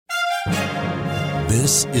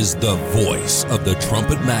This is the voice of the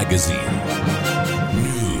Trumpet Magazine.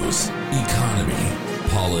 News, economy,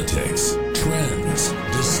 politics, trends,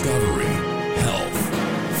 discovery, health,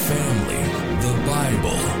 family, the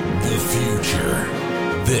Bible, the future.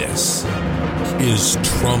 This is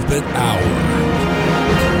Trumpet Hour.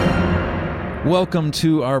 Welcome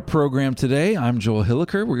to our program today. I'm Joel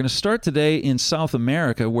Hilliker. We're going to start today in South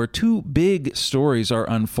America, where two big stories are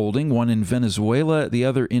unfolding, one in Venezuela, the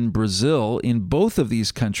other in Brazil. In both of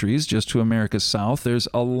these countries, just to America's south, there's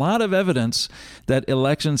a lot of evidence that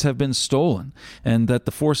elections have been stolen and that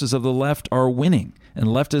the forces of the left are winning, and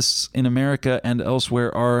leftists in America and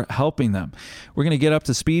elsewhere are helping them. We're going to get up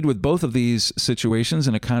to speed with both of these situations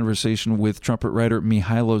in a conversation with trumpet writer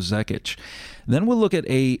Mihailo Zekic. Then we'll look at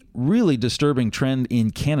a really disturbing trend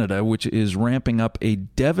in Canada, which is ramping up a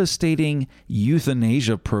devastating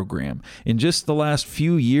euthanasia program. In just the last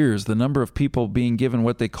few years, the number of people being given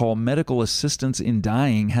what they call medical assistance in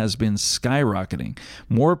dying has been skyrocketing.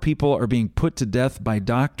 More people are being put to death by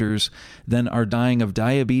doctors than are dying of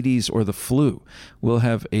diabetes or the flu. We'll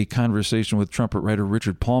have a conversation with trumpet writer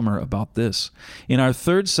Richard Palmer about this. In our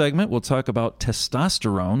third segment, we'll talk about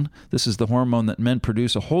testosterone. This is the hormone that men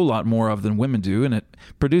produce a whole lot more of than women do, and it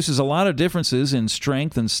produces a lot of differences in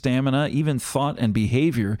strength and stamina, even thought and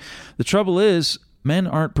behavior. The trouble is, men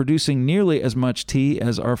aren't producing nearly as much T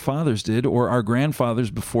as our fathers did or our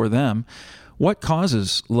grandfathers before them. What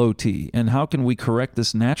causes low T, and how can we correct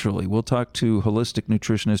this naturally? We'll talk to holistic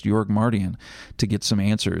nutritionist Jorg Mardian to get some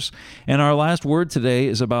answers. And our last word today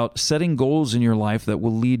is about setting goals in your life that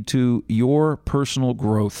will lead to your personal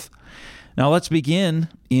growth. Now let's begin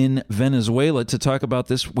in Venezuela. To talk about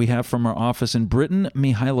this, we have from our office in Britain,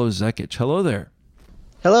 Mihailo Zekic. Hello there.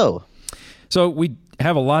 Hello. So we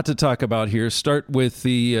have a lot to talk about here. Start with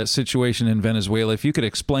the situation in Venezuela. If you could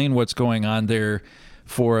explain what's going on there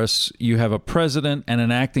for us. You have a president and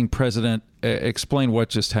an acting president. Explain what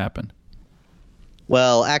just happened.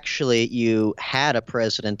 Well, actually, you had a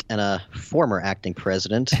president and a former acting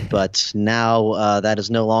president, but now that is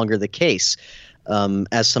no longer the case.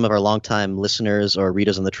 As some of our longtime listeners or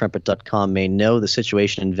readers on thetrumpet.com may know, the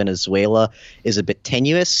situation in Venezuela is a bit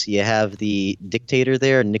tenuous. You have the dictator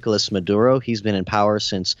there, Nicolas Maduro. He's been in power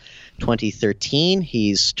since 2013.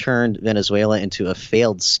 He's turned Venezuela into a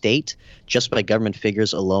failed state. Just by government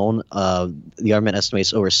figures alone, the government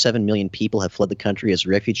estimates over 7 million people have fled the country as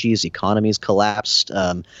refugees. The economy's collapsed.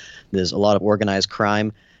 There's a lot of organized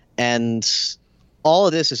crime. And all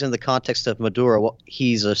of this is in the context of Maduro.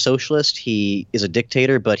 He's a socialist, he is a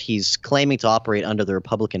dictator, but he's claiming to operate under the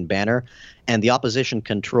Republican banner. And the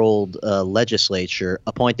opposition-controlled legislature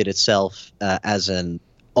appointed itself as an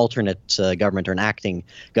alternate government or an acting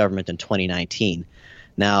government in 2019.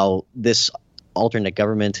 Now, this alternate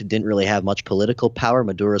government didn't really have much political power.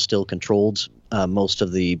 Maduro still controlled most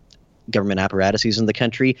of the government apparatuses in the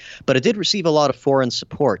country, but it did receive a lot of foreign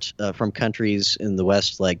support from countries in the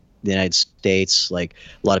West, like the United States, like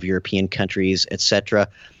a lot of European countries, etc.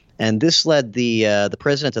 And this led the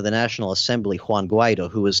president of the National Assembly, Juan Guaido,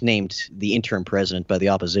 who was named the interim president by the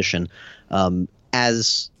opposition,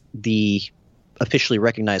 as the officially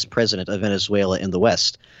recognized president of Venezuela in the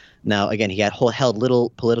West. Now, again, he had held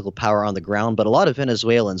little political power on the ground, but a lot of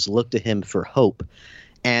Venezuelans looked to him for hope.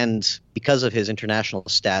 And because of his international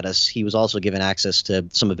status, he was also given access to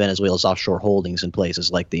some of Venezuela's offshore holdings in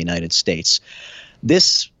places like the United States.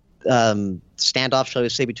 This standoff, shall we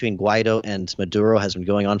say, between Guaido and Maduro has been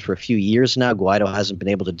going on for a few years now. Guaido hasn't been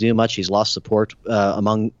able to do much. He's lost support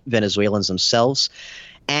among Venezuelans themselves.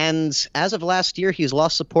 And as of last year, he's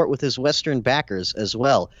lost support with his Western backers as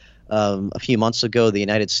well. A few months ago, the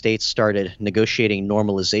United States started negotiating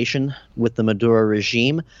normalization with the Maduro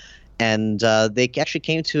regime. And they actually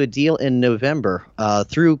came to a deal in November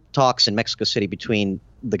through talks in Mexico City between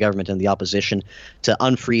the government and the opposition to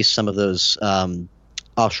unfreeze some of those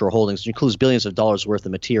offshore holdings, which includes billions of dollars worth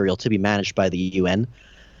of material to be managed by the UN.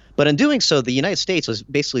 But in doing so, the United States was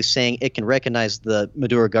basically saying it can recognize the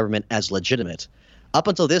Maduro government as legitimate. Up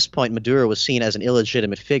until this point, Maduro was seen as an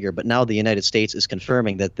illegitimate figure, but now the United States is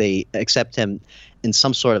confirming that they accept him in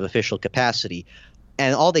some sort of official capacity.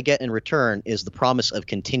 And all they get in return is the promise of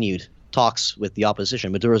continued talks with the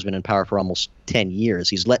opposition. Maduro's been in power for almost 10 years.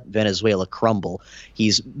 He's let Venezuela crumble.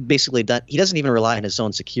 He's basically done – he doesn't even rely on his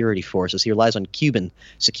own security forces. He relies on Cuban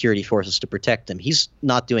security forces to protect him. He's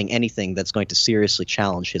not doing anything that's going to seriously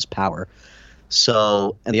challenge his power.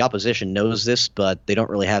 So – and the opposition knows this, but they don't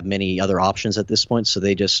really have many other options at this point, so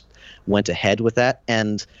they just went ahead with that.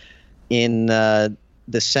 And in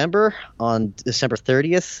December, on December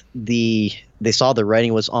 30th, they saw the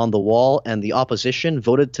writing was on the wall, and the opposition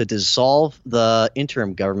voted to dissolve the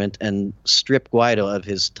interim government and strip Guaido of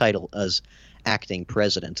his title as acting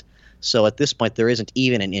president. So at this point, there isn't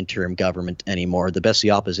even an interim government anymore. The best the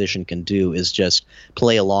opposition can do is just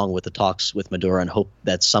play along with the talks with Maduro and hope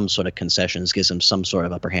that some sort of concessions gives him some sort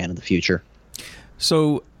of upper hand in the future.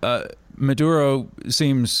 So Maduro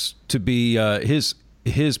seems to be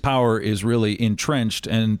his power is really entrenched.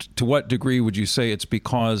 And to what degree would you say it's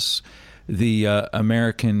because the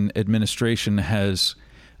American administration has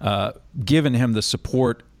given him the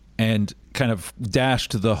support and kind of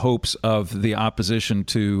dashed the hopes of the opposition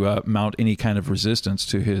to mount any kind of resistance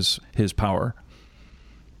to his power?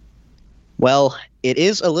 Well, it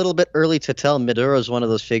is a little bit early to tell. Maduro is one of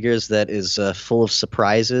those figures that is full of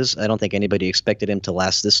surprises. I don't think anybody expected him to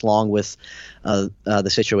last this long with the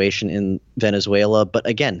situation in Venezuela. But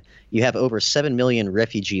again, you have over 7 million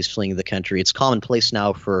refugees fleeing the country. It's commonplace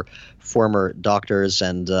now for former doctors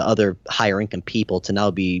and other higher income people to now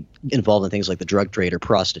be involved in things like the drug trade or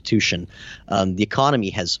prostitution. The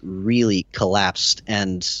economy has really collapsed,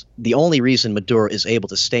 and the only reason Maduro is able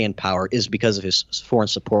to stay in power is because of his foreign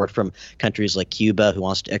support from countries like Cuba, who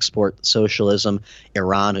wants to export socialism,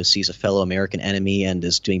 Iran, who sees a fellow American enemy and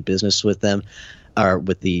is doing business with them, or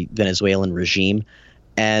with the Venezuelan regime.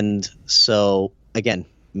 And so, again,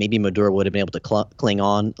 maybe Maduro would have been able to cling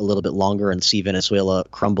on a little bit longer and see Venezuela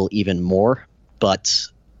crumble even more. But,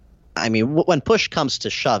 I mean, when push comes to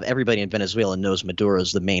shove, everybody in Venezuela knows Maduro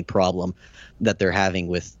is the main problem that they're having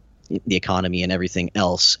with the economy and everything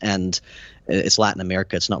else. And it's Latin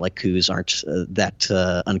America. It's not like coups aren't that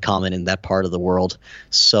uncommon in that part of the world.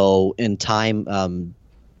 So in time,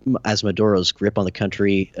 as Maduro's grip on the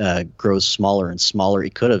country grows smaller and smaller, he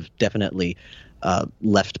could have definitely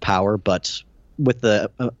left power. But with the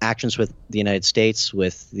actions with the United States,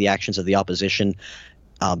 with the actions of the opposition,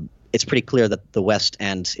 it's pretty clear that the West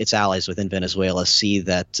and its allies within Venezuela see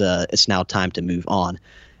that it's now time to move on.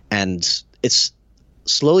 And it's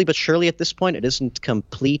slowly but surely at this point. It isn't a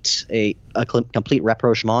complete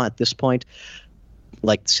rapprochement at this point,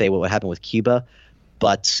 like, say, what happened with Cuba.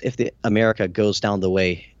 But if America goes down the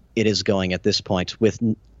way it is going at this point with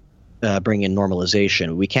bringing in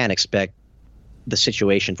normalization, we can't expect the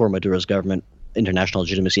situation for Maduro's government, international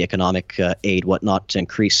legitimacy, economic aid, whatnot, to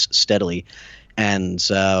increase steadily. And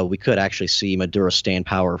we could actually see Maduro stay in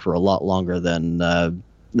power for a lot longer than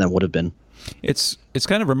would have been. It's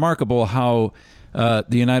kind of remarkable how the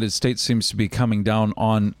United States seems to be coming down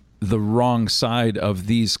on the wrong side of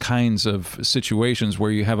these kinds of situations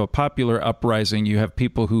where you have a popular uprising, you have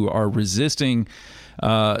people who are resisting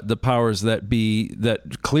the powers that be,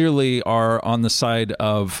 that clearly are on the side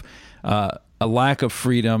of a lack of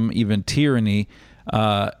freedom, even tyranny,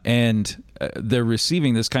 and they're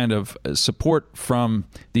receiving this kind of support from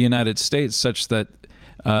the United States such that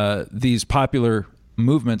these popular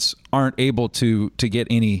movements aren't able to get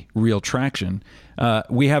any real traction.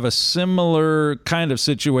 We have a similar kind of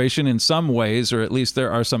situation in some ways, or at least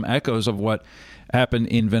there are some echoes of what happened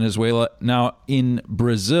in Venezuela now in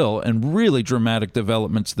Brazil, and really dramatic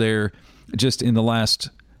developments there just in the last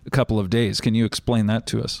couple of days. Can you explain that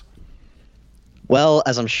to us? Well,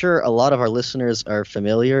 as I'm sure a lot of our listeners are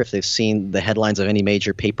familiar, if they've seen the headlines of any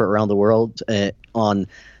major paper around the world, on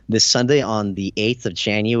this Sunday, on the 8th of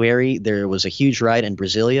January, there was a huge riot in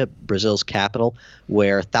Brasilia, Brazil's capital,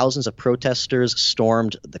 where thousands of protesters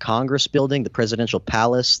stormed the Congress building, the presidential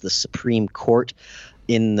palace, the Supreme Court,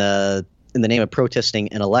 in the name of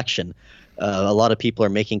protesting an election. A lot of people are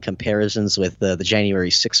making comparisons with the January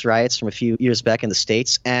 6th riots from a few years back in the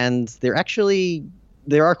States, and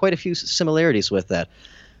there are quite a few similarities with that.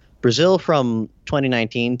 Brazil from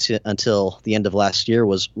 2019 until the end of last year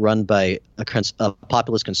was run by a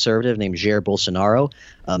populist conservative named Jair Bolsonaro.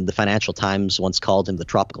 The Financial Times once called him the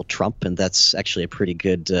tropical Trump, and that's actually a pretty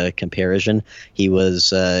good comparison. He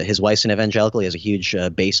was his wife's an evangelical. He has a huge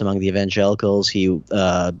base among the evangelicals. He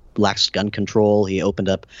laxed gun control. He opened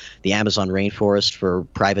up the Amazon rainforest for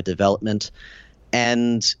private development.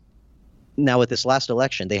 And now, with this last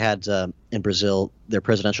election, they had in Brazil their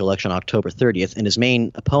presidential election on October 30th, and his main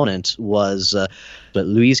opponent was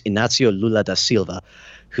Luiz Inácio Lula da Silva,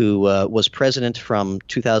 who was president from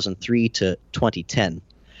 2003 to 2010.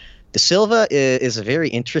 Da Silva is a very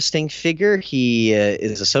interesting figure. He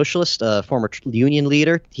is a socialist, former union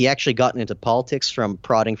leader. He actually got into politics from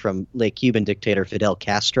prodding from late Cuban dictator Fidel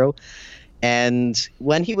Castro. And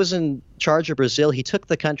when he was in charge of Brazil, he took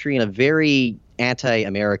the country in a very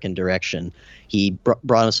anti-American direction. He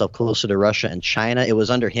brought himself closer to Russia and China. It was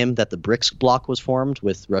under him that the BRICS bloc was formed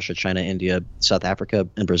with Russia, China, India, South Africa,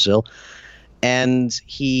 and Brazil. and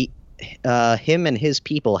him and his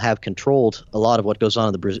people have controlled a lot of what goes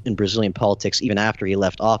on in Brazilian politics even after he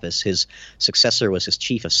left office. His successor was his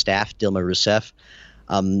chief of staff, Dilma Rousseff.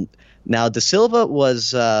 Now, Da Silva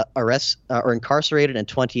was incarcerated in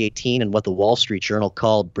 2018 in what the Wall Street Journal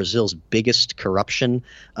called Brazil's biggest corruption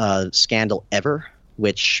scandal ever,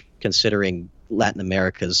 which, considering Latin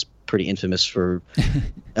America's pretty infamous for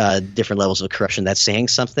different levels of corruption, that's saying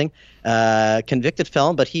something. Convicted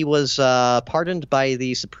felon, but he was pardoned by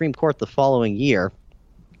the Supreme Court the following year.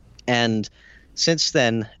 And since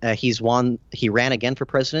then, he ran again for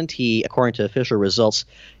president. He, according to official results,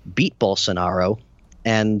 beat Bolsonaro.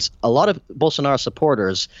 And a lot of Bolsonaro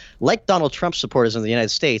supporters, like Donald Trump supporters in the United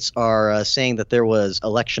States, are saying that there was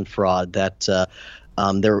election fraud, that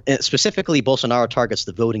specifically Bolsonaro targets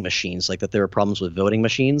the voting machines, like that there were problems with voting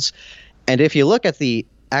machines. And if you look at the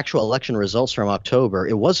actual election results from October,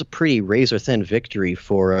 it was a pretty razor-thin victory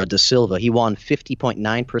for Da Silva. He won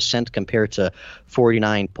 50.9% compared to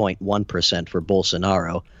 49.1% for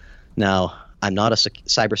Bolsonaro. Now, I'm not a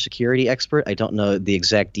cybersecurity expert. I don't know the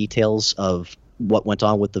exact details of what went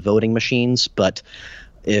on with the voting machines, but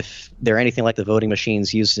if they're anything like the voting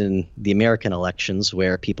machines used in the American elections,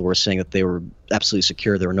 where people were saying that they were absolutely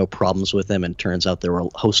secure, there were no problems with them, and turns out there were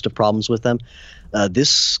a host of problems with them,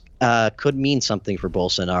 this could mean something for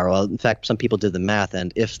Bolsonaro. In fact, some people did the math,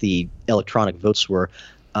 and if the electronic votes were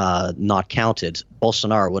not counted,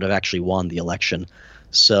 Bolsonaro would have actually won the election.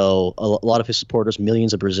 So a lot of his supporters,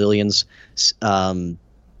 millions of Brazilians,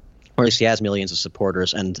 or at least he has millions of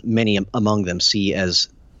supporters, and many among them see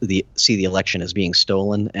the election as being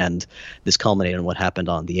stolen, and this culminated in what happened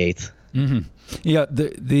on the 8th. Mm-hmm. Yeah,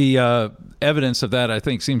 the evidence of that, I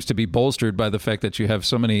think, seems to be bolstered by the fact that you have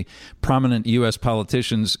so many prominent U.S.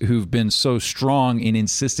 politicians who've been so strong in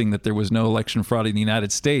insisting that there was no election fraud in the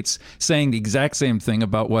United States, saying the exact same thing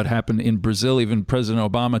about what happened in Brazil. Even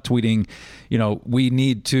President Obama tweeting, we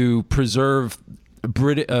need to preserve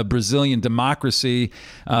Brazilian democracy,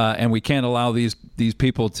 and we can't allow these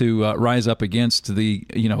people to rise up against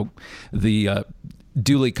the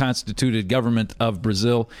duly constituted government of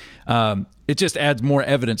Brazil. It just adds more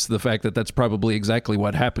evidence to the fact that that's probably exactly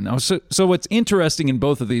what happened. Now, so what's interesting in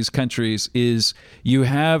both of these countries is you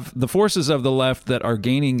have the forces of the left that are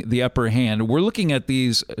gaining the upper hand. We're looking at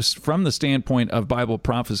these from the standpoint of Bible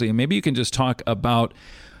prophecy, and maybe you can just talk about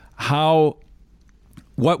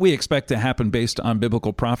what we expect to happen based on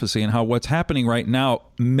biblical prophecy, and how what's happening right now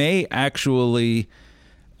may actually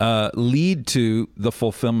lead to the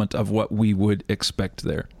fulfillment of what we would expect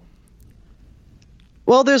there.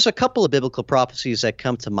 Well, there's a couple of biblical prophecies that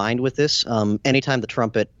come to mind with this. Anytime the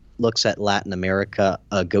trumpet looks at Latin America,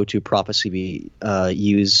 a go-to prophecy we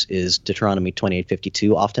use is Deuteronomy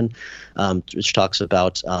 28:52 often, which talks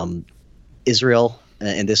about Israel,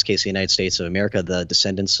 in this case the United States of America, the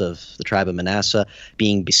descendants of the tribe of Manasseh,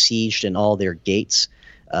 being besieged in all their gates,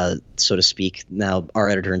 so to speak. Now, our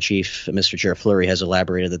editor-in-chief, Mr. Gerard Fleury, has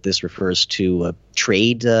elaborated that this refers to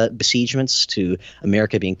trade besiegements, to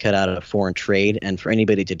America being cut out of foreign trade. And for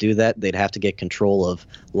anybody to do that, they'd have to get control of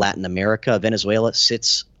Latin America. Venezuela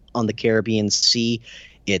sits on the Caribbean Sea.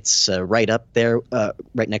 It's right up there,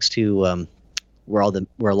 right next to where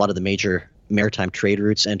a lot of the major maritime trade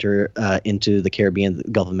routes enter into the Caribbean, the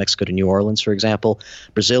Gulf of Mexico to New Orleans, for example.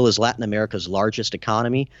 Brazil is Latin America's largest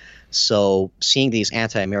economy. So seeing these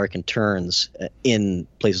anti-American turns in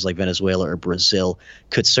places like Venezuela or Brazil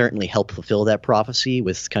could certainly help fulfill that prophecy,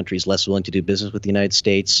 with countries less willing to do business with the United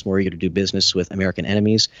States, more eager to do business with American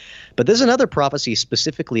enemies. But there's another prophecy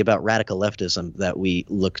specifically about radical leftism that we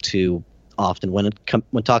look to often when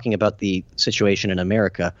talking about the situation in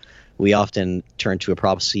America. We often turn to a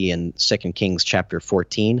prophecy in 2 Kings chapter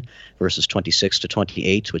 14, verses 26 to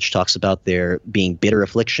 28, which talks about there being bitter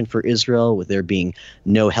affliction for Israel, with there being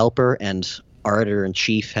no helper. And our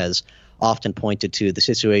editor-in-chief has often pointed to the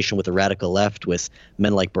situation with the radical left, with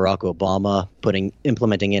men like Barack Obama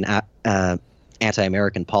implementing in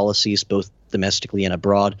anti-American policies, both domestically and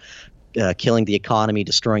abroad, killing the economy,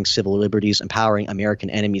 destroying civil liberties, empowering American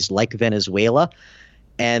enemies like Venezuela.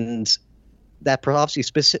 And that prophecy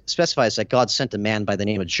specifies that God sent a man by the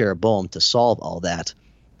name of Jeroboam to solve all that,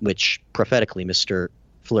 which prophetically Mr.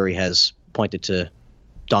 Fleury has pointed to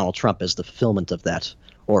Donald Trump as the fulfillment of that,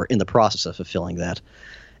 or in the process of fulfilling that.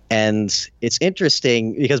 And it's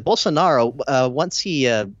interesting because Bolsonaro, once he,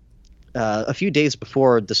 a few days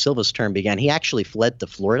before Da Silva's term began, he actually fled to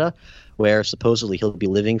Florida, where supposedly he'll be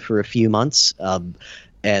living for a few months.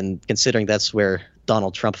 And considering that's where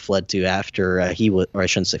Donald Trump fled to after or I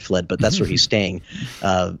shouldn't say fled, but that's where he's staying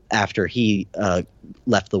after he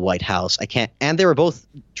left the White House. And they were both,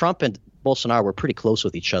 Trump and Bolsonaro were pretty close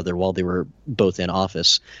with each other while they were both in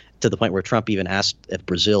office, to the point where Trump even asked if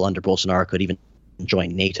Brazil under Bolsonaro could even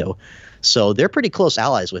join NATO. So they're pretty close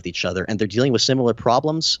allies with each other, and they're dealing with similar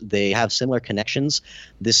problems. They have similar connections.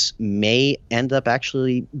 This may end up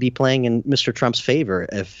actually be playing in Mr. Trump's favor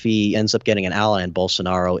if he ends up getting an ally in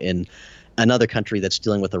Bolsonaro in another country that's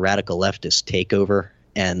dealing with a radical leftist takeover.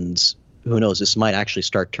 And who knows, this might actually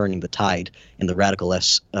start turning the tide in the radical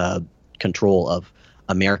left's control of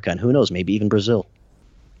America, and who knows, maybe even Brazil.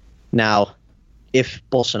 Now, if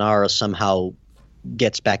Bolsonaro somehow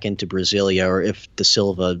gets back into Brasilia, or if Da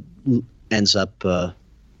Silva ends up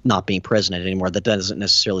not being president anymore, that doesn't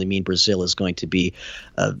necessarily mean Brazil is going to be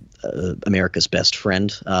America's best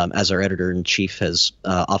friend. As our editor-in-chief has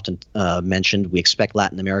often mentioned, we expect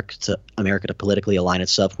Latin America to politically align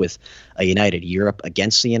itself with a united Europe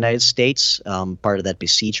against the United States, part of that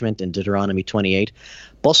besiegement in Deuteronomy 28.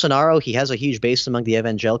 Bolsonaro, he has a huge base among the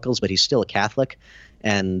evangelicals, but he's still a Catholic.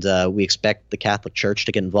 And we expect the Catholic Church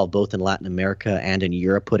to get involved both in Latin America and in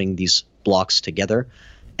Europe, putting these blocs together.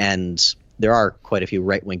 And there are quite a few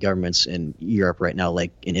right-wing governments in Europe right now,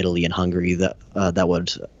 like in Italy and Hungary, that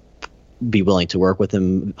would be willing to work with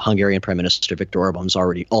him. Hungarian Prime Minister Viktor Orban is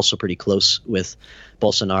already also pretty close with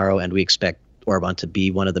Bolsonaro, and we expect Orban to be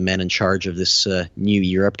one of the men in charge of this new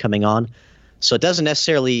Europe coming on. So it doesn't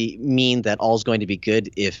necessarily mean that all's going to be good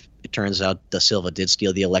if it turns out Da Silva did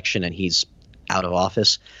steal the election and he's out of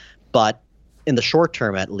office. But in the short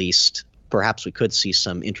term, at least, perhaps we could see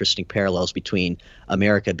some interesting parallels between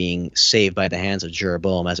America being saved by the hands of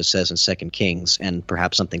Jeroboam, as it says in 2 Kings, and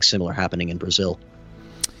perhaps something similar happening in Brazil.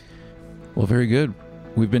 Well, very good.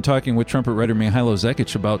 We've been talking with trumpet writer Mihailo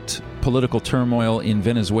Zekic about political turmoil in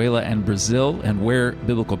Venezuela and Brazil and where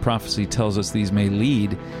biblical prophecy tells us these may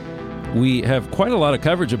lead. We have quite a lot of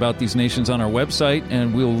coverage about these nations on our website,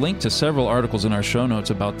 and we'll link to several articles in our show notes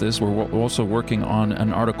about this. We're also working on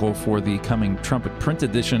an article for the coming Trumpet print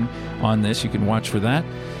edition on this. You can watch for that.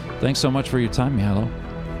 Thanks so much for your time, Mihailo.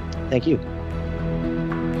 Thank you.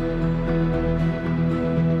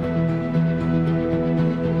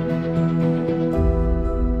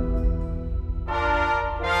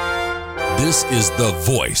 This is the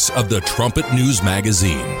voice of the Trumpet News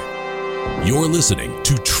Magazine. You're listening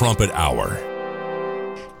to Trumpet Hour.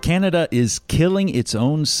 Canada is killing its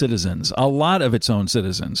own citizens, a lot of its own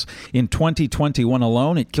citizens. In 2021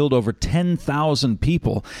 alone, it killed over 10,000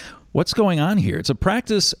 people. What's going on here? It's a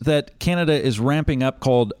practice that Canada is ramping up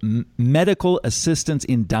called medical assistance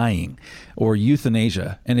in dying, or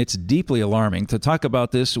euthanasia, and it's deeply alarming. To talk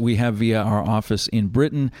about this, we have via our office in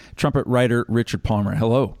Britain, trumpet writer Richard Palmer.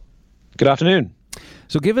 Hello. Good afternoon.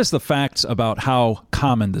 So give us the facts about how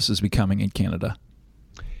common this is becoming in Canada.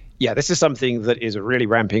 Yeah, this is something that is really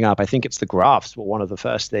ramping up. I think it's the graphs were one of the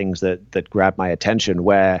first things that grabbed my attention,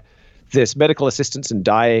 where this medical assistance in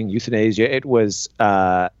dying, euthanasia, it was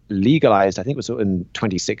legalized, I think it was in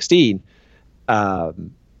 2016.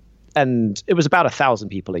 And it was about 1,000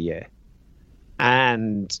 people a year.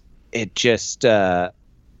 And it just, by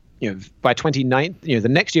 2019, the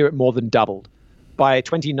next year it more than doubled. By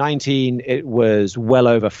 2019, it was well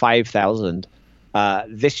over 5,000.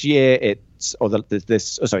 This year,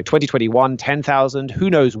 2021, 10,000. Who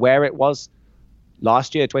knows where it was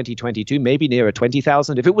last year, 2022, maybe nearer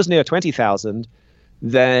 20,000. If it was near 20,000,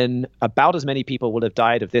 then about as many people will have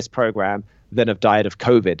died of this program than have died of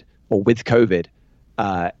COVID or with COVID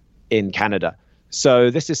in Canada.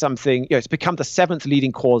 So this is something, it's become the 7th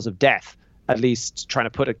leading cause of death, at least trying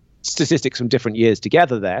to put statistics from different years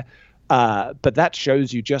together there. But that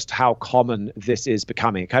shows you just how common this is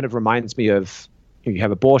becoming. It kind of reminds me of, you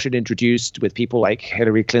have abortion introduced with people like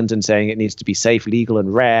Hillary Clinton saying it needs to be safe, legal,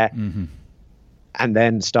 and rare, and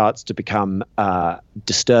then starts to become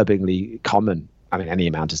disturbingly common. I mean, any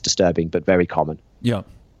amount is disturbing, but very common. Yeah.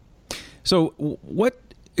 So what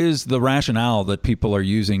is the rationale that people are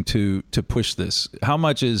using to push this? How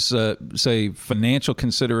much is, say, financial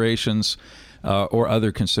considerations or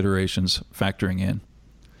other considerations factoring in?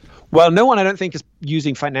 Well, no one, I don't think, is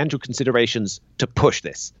using financial considerations to push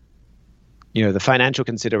this. The financial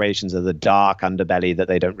considerations are the dark underbelly that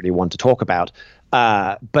they don't really want to talk about.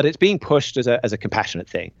 But it's being pushed as a compassionate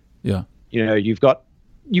thing. Yeah. You've got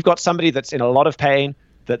somebody that's in a lot of pain,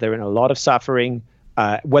 that they're in a lot of suffering.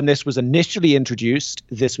 When this was initially introduced,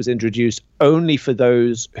 this was introduced only for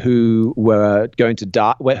those who were going to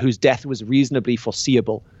die, whose death was reasonably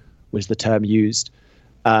foreseeable, was the term used.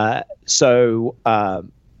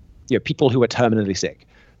 People who are terminally sick.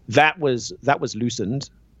 That was loosened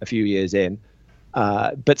a few years in,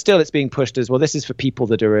 but still it's being pushed as well. This is for people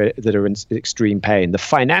that are in extreme pain. The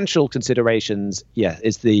financial considerations,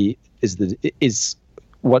 is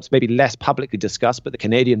what's maybe less publicly discussed, but the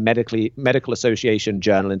Canadian Medical Association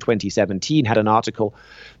Journal in 2017 had an article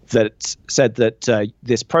that said that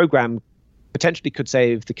this program potentially could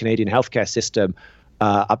save the Canadian healthcare system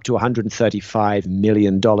up to $135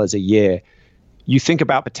 million a year. You think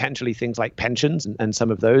about potentially things like pensions and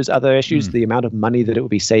some of those other issues, the amount of money that it would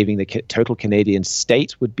be saving the total Canadian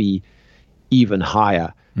state would be even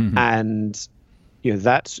higher. And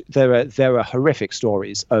there are horrific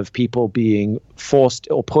stories of people being forced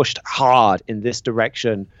or pushed hard in this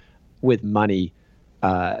direction with money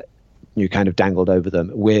kind of dangled over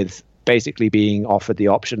them, with basically being offered the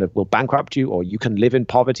option of, we'll bankrupt you, or you can live in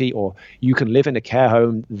poverty, or you can live in a care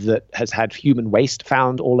home that has had human waste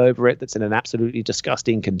found all over it, that's in an absolutely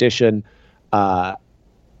disgusting condition, or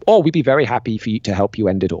we'd be very happy for you to help you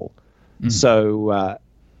end it all. So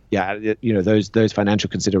those financial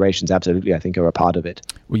considerations absolutely, I think, are a part of it.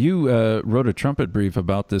 Well, you wrote a trumpet brief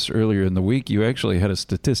about this earlier in the week. You actually had a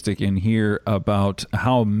statistic in here about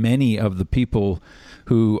how many of the people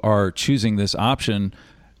who are choosing this option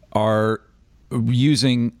are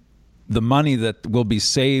using the money that will be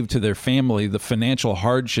saved to their family, the financial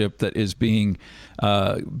hardship that is being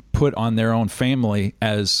put on their own family,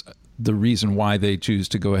 as the reason why they choose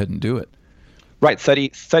to go ahead and do it. Right,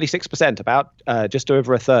 36%, about just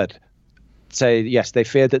over a third, say yes, they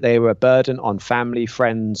feared that they were a burden on family,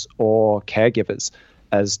 friends, or caregivers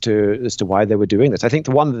as to why they were doing this. I think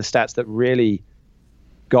one of the stats that really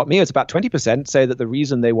got me is about 20% say that the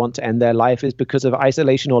reason they want to end their life is because of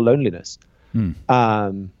isolation or loneliness.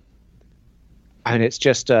 And it's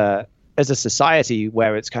just as a society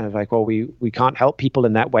where it's kind of like, well, we can't help people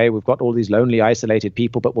in that way. We've got all these lonely, isolated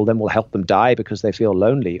people, but we'll help them die because they feel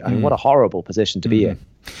lonely. I mean, what a horrible position to be in.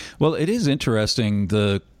 Well, it is interesting,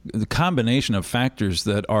 the combination of factors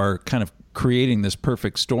that are kind of creating this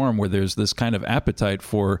perfect storm where there's this kind of appetite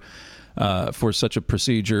for such a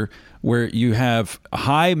procedure, where you have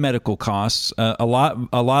high medical costs, a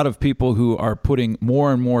lot of people who are putting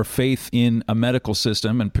more and more faith in a medical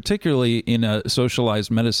system, and particularly in a socialized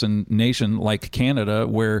medicine nation like Canada,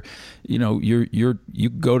 where you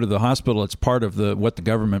go to the hospital, it's part of what the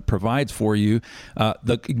government provides for you,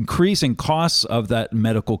 the increasing costs of that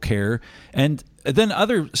medical care, and then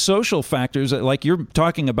other social factors, like you're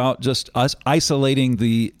talking about, just us isolating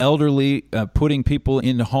the elderly, putting people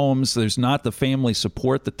in homes. There's not the family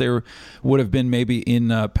support that there would have been maybe in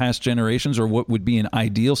past generations, or what would be in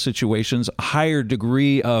ideal situations. A higher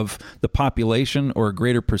degree of the population, or a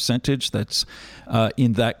greater percentage that's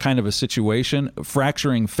in that kind of a situation.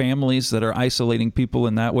 Fracturing families that are isolating people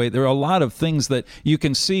in that way. There are a lot of things that you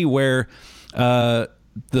can see where the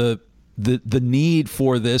need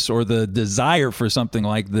for this, or the desire for something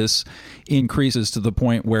like this, increases to the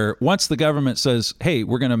point where once the government says, hey,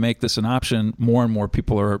 we're going to make this an option, more and more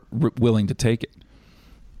people are willing to take it.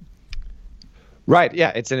 Right.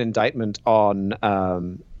 Yeah. It's an indictment on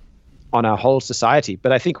our whole society.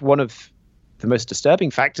 But I think one of the most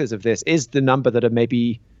disturbing factors of this is the number that are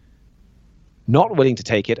maybe not willing to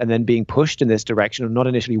take it, and then being pushed in this direction, or not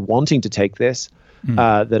initially wanting to take this,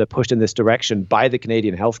 that are pushed in this direction by the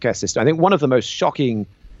Canadian healthcare system. I think one of the most shocking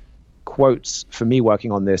quotes for me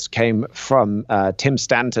working on this came from Tim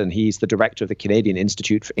Stanton. He's the director of the Canadian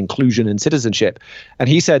Institute for Inclusion and Citizenship. And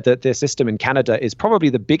he said that the system in Canada is probably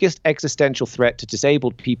the biggest existential threat to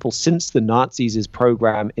disabled people since the Nazis'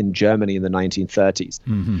 program in Germany in the 1930s.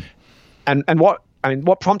 And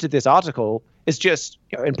what prompted this article is just,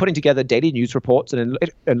 in putting together daily news reports and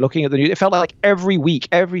looking at the news, it felt like every week,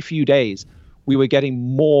 every few days, we were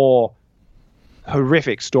getting more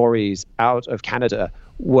horrific stories out of Canada,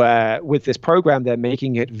 where with this program, they're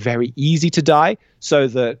making it very easy to die, so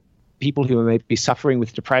that people who may be suffering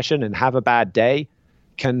with depression and have a bad day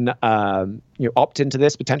can opt into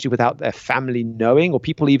this, potentially without their family knowing, or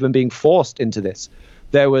people even being forced into this.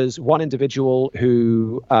 There was one individual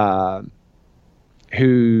who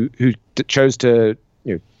chose to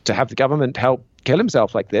have the government help kill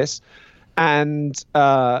himself like this, and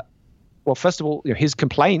well, first of all, his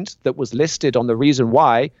complaint that was listed on the reason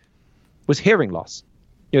why was hearing loss.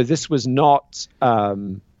 This was not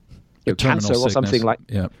cancer or something like.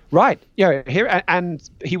 Yeah. Right. And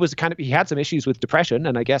he was he had some issues with depression,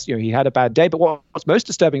 and I guess he had a bad day. But what's most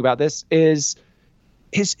disturbing about this is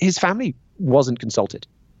his family wasn't consulted.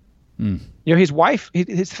 His wife,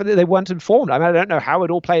 they weren't informed. I mean, I don't know how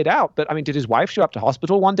it all played out, but I mean, did his wife show up to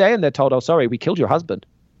hospital one day and they're told, "Oh, sorry, we killed your husband"?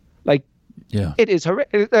 It is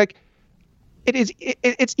horrific.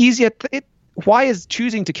 It's easier. Why is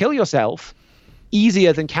choosing to kill yourself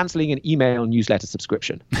easier than canceling an email newsletter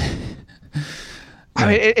subscription? I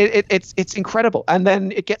mean, it's incredible. And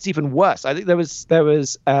then it gets even worse. I think there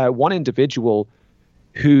was one individual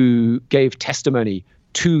who gave testimony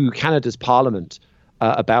to Canada's Parliament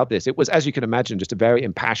about this. It was, as you can imagine, just a very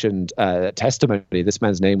impassioned testimony. This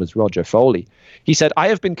man's name was Roger Foley. He said, "I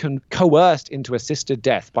have been coerced into assisted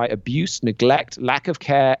death by abuse, neglect, lack of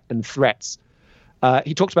care, and threats."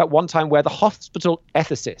 He talked about one time where the hospital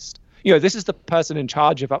ethicist, this is the person in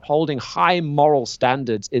charge of upholding high moral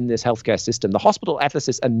standards in this healthcare system. The hospital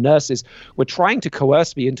ethicists and nurses were trying to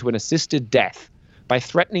coerce me into an assisted death by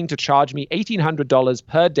threatening to charge me $1,800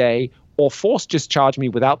 per day or force discharge me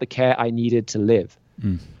without the care I needed to live.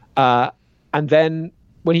 And then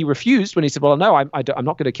when he refused, when he said, well, no, I'm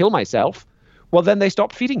not going to kill myself, well, then they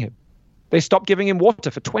stopped feeding him. They stopped giving him water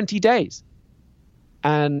for 20 days.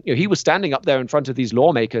 And he was standing up there in front of these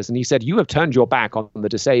lawmakers, and he said, "You have turned your back on the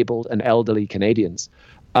disabled and elderly Canadians."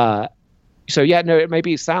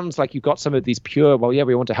 Maybe it sounds like you've got some of these pure,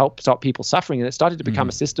 we want to help stop people suffering. And it started to become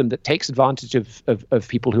a system that takes advantage of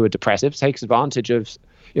people who are depressive, takes advantage of,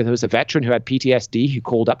 there was a veteran who had PTSD who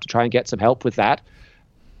called up to try and get some help with that.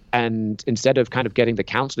 And instead of kind of getting the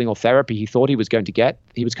counseling or therapy he thought he was going to get,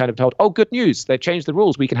 he was kind of told, "Oh, good news, they've changed the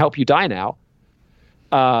rules. We can help you die now."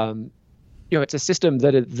 It's a system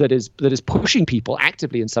that is pushing people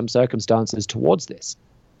actively in some circumstances towards this.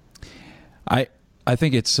 I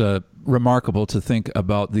think it's remarkable to think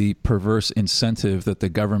about the perverse incentive that the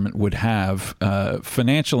government would have,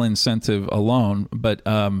 financial incentive alone. But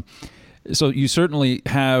so you certainly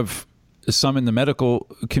have some in the medical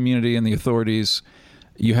community and the authorities.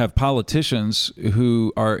 You have politicians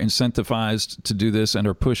who are incentivized to do this and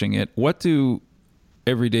are pushing it. What do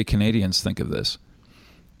everyday Canadians think of this?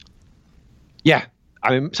 Yeah,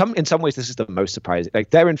 I mean, in some ways, this is the most surprising.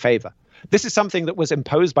 Like, they're in favor. This is something that was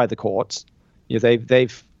imposed by the courts.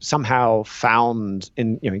 They've somehow found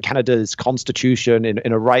in Canada's constitution,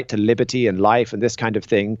 in a right to liberty and life and this kind of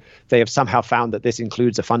thing, they have somehow found that this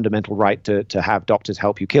includes a fundamental right to have doctors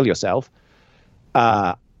help you kill yourself.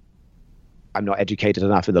 I'm not educated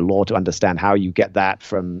enough in the law to understand how you get that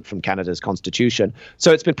from Canada's constitution.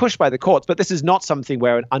 So it's been pushed by the courts, but this is not something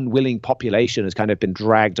where an unwilling population has kind of been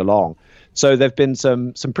dragged along. So there've been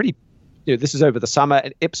some pretty, this is over the summer,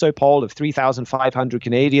 an Ipsos poll of 3,500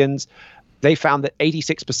 Canadians. They found that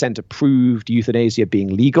 86% approved euthanasia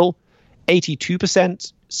being legal.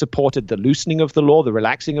 82% supported the loosening of the law, the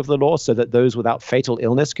relaxing of the law, so that those without fatal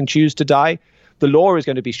illness can choose to die. The law is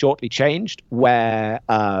going to be shortly changed where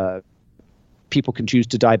people can choose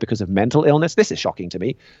to die because of mental illness. This is shocking to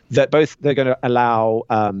me, that both they're going to allow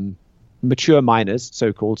mature minors,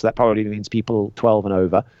 so-called, so that probably means people 12 and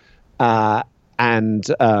over, and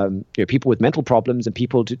people with mental problems and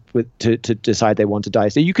people to decide they want to die.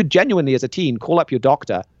 So you could genuinely, as a teen, call up your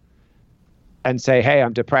doctor and say, "Hey,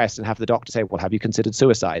 I'm depressed," and have the doctor say, "Well, have you considered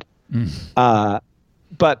suicide?"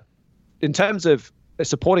 But in terms of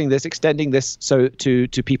supporting this, extending this so to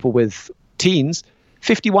people with teens,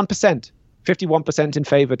 51% in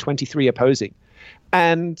favor, 23 opposing.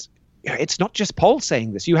 And it's not just polls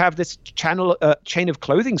saying this. You have this chain of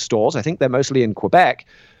clothing stores. I think they're mostly in Quebec.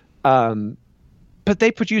 But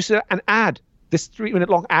they produce an ad, this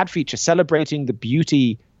 3-minute-long ad feature celebrating the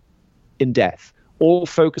beauty in death, all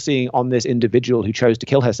focusing on this individual who chose to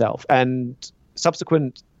kill herself. And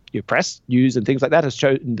subsequent press news and things like that has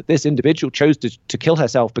shown that this individual chose to kill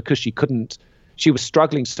herself because she was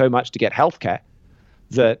struggling so much to get healthcare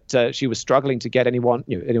that she was struggling to get anyone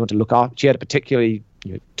to look after. She had a particularly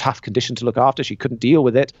tough condition to look after. She couldn't deal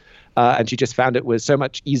with it. And she just found it was so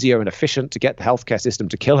much easier and efficient to get the healthcare system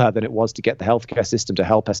to kill her than it was to get the healthcare system to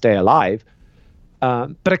help her stay alive.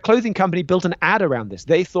 But a clothing company built an ad around this.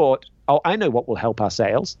 They thought, "Oh, I know what will help our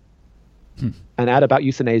sales." An ad about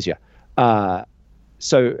euthanasia.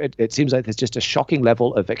 So it seems like there's just a shocking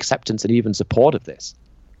level of acceptance and even support of this.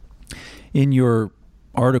 In your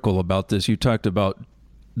article about this, you talked about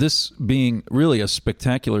this being really a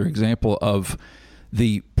spectacular example of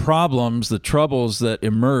the problems, the troubles that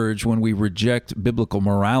emerge when we reject biblical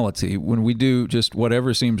morality. When we do just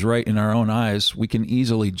whatever seems right in our own eyes, we can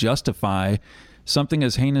easily justify something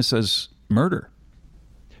as heinous as murder.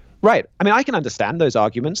 Right. I mean, I can understand those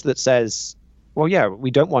arguments that says, well, yeah,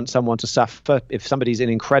 we don't want someone to suffer. If somebody's in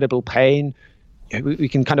incredible pain, we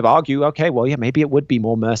can kind of argue, okay, well, yeah, maybe it would be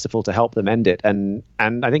more merciful to help them end it. And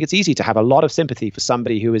I think it's easy to have a lot of sympathy for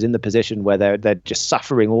somebody who is in the position where they're just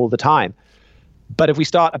suffering all the time. But if we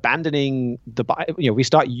start abandoning we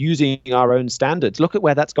start using our own standards, look at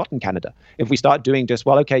where that's gotten Canada. If we start doing just,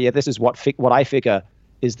 well, okay, yeah, this is what I figure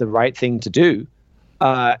is the right thing to do,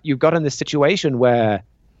 you've got in this situation where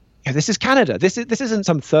this is Canada. This isn't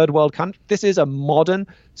some third world country. This is a modern,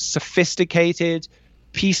 sophisticated,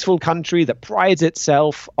 peaceful country that prides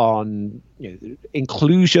itself on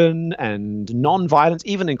inclusion and nonviolence,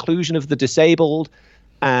 even inclusion of the disabled,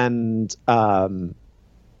 and all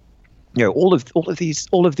of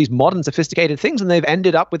these modern sophisticated things, and they've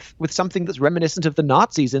ended up with something that's reminiscent of the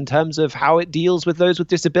Nazis in terms of how it deals with those with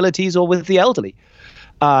disabilities or with the elderly.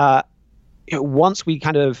 Once we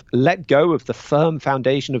kind of let go of the firm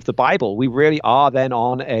foundation of the Bible, we really are then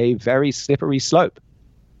on a very slippery slope.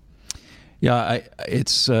 Yeah,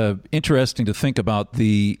 it's interesting to think about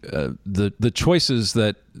the choices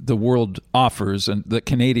that the world offers and that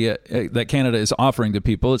Canada is offering to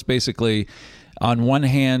people. It's basically, on one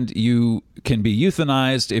hand, you can be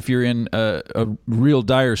euthanized if you're in a real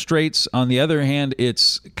dire straits. On the other hand,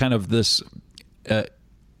 it's kind of this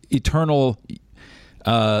eternal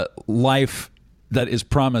life that is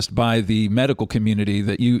promised by the medical community,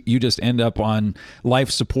 that you just end up on life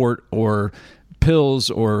support or pills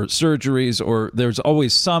or surgeries, or there's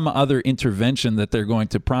always some other intervention that they're going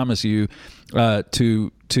to promise you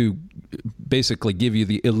to basically give you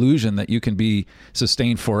the illusion that you can be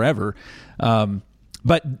sustained forever.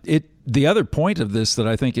 But the other point of this that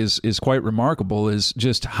I think is quite remarkable is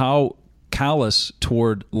just how callous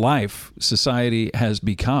toward life society has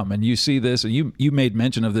become. And you see this, you made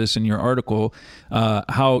mention of this in your article,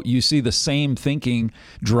 how you see the same thinking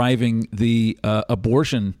driving the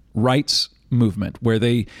abortion rights movement, where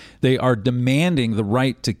they are demanding the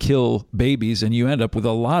right to kill babies, and you end up with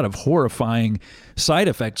a lot of horrifying side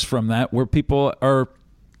effects from that, where people are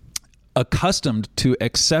accustomed to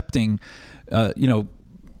accepting Hermit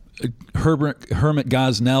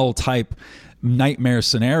Gosnell type nightmare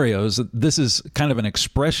scenarios. This is kind of an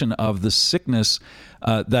expression of the sickness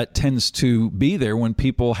that tends to be there when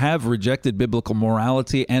people have rejected biblical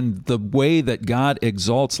morality and the way that God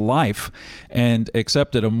exalts life and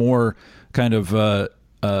accepted a more kind of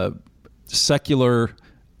secular,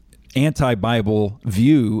 anti-Bible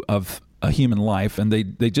view of a human life, and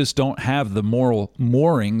they just don't have the moral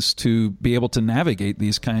moorings to be able to navigate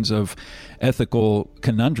these kinds of ethical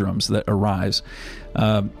conundrums that arise.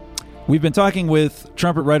 We've been talking with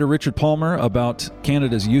trumpet writer Richard Palmer about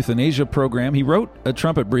Canada's euthanasia program. He wrote a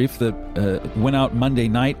trumpet brief that went out Monday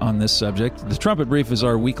night on this subject. The trumpet brief is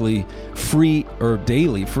our weekly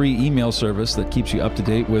daily free email service that keeps you up to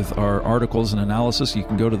date with our articles and analysis. You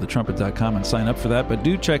can go to thetrumpet.com and sign up for that. But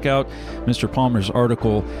do check out Mr. Palmer's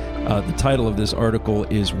article. The title of this article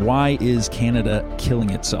is "Why is Canada Killing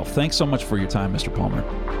Itself?" Thanks so much for your time, Mr. Palmer.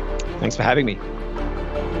 Thanks for having me.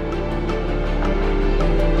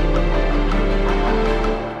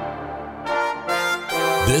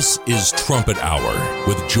 This is Trumpet Hour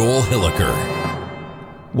with Joel Hilliker.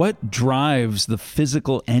 What drives the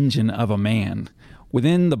physical engine of a man?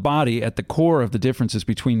 Within the body, at the core of the differences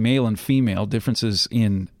between male and female, differences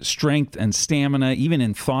in strength and stamina, even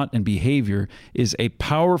in thought and behavior, is a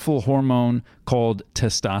powerful hormone called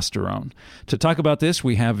testosterone. To talk about this,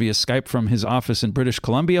 we have via Skype from his office in British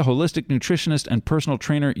Columbia, holistic nutritionist and personal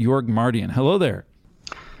trainer Jorg Mardian. Hello there.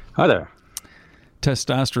 Hi there.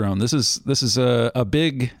 Testosterone. This is a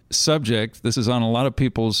big subject. This is on a lot of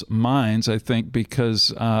people's minds, I think,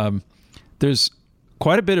 because there's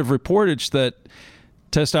quite a bit of reportage that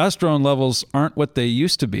testosterone levels aren't what they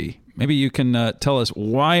used to be. Maybe you can tell us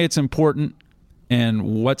why it's important and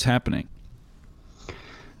what's happening.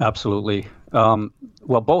 Absolutely.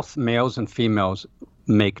 Well, both males and females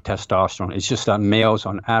make testosterone. It's just that males,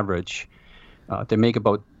 on average, they make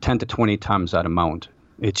about 10 to 20 times that amount.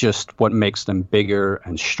 It's just what makes them bigger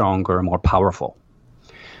and stronger and more powerful.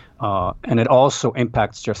 And it also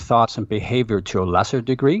impacts their thoughts and behavior to a lesser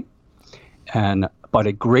degree, but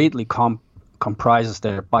it greatly comprises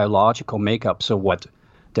their biological makeup, so what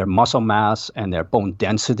their muscle mass and their bone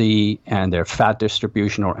density and their fat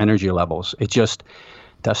distribution or energy levels. It just,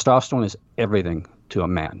 testosterone is everything to a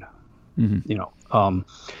man. Mm-hmm.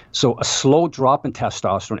 So a slow drop in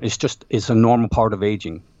testosterone is a normal part of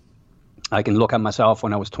aging. I can look at myself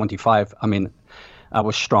when I was 25. I mean, I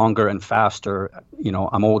was stronger and faster.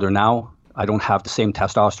 I'm older now. I don't have the same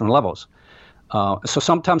testosterone levels. So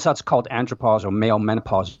sometimes that's called andropause or male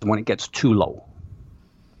menopause when it gets too low,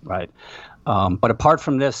 right? But apart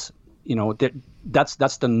from this,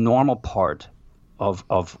 that's the normal part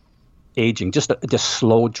of aging, just a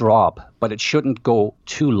slow drop, but it shouldn't go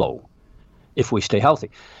too low if we stay healthy.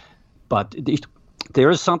 But there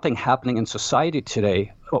is something happening in society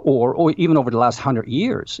today, or even over the last 100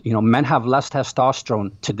 years. Men have less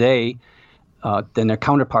testosterone today than their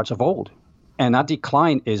counterparts of old. And that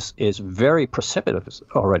decline is very precipitous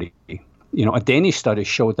already. A Danish study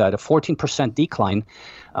showed that a 14% decline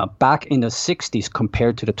back in the 60s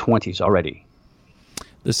compared to the 20s already.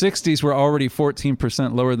 The 60s were already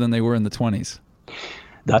 14% lower than they were in the 20s.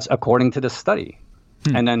 That's according to the study.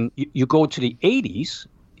 And then you go to the 80s,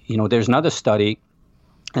 there's another study,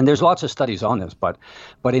 and there's lots of studies on this, but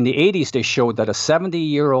in the 80s, they showed that a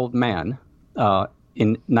 70-year-old man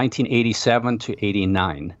in 1987 to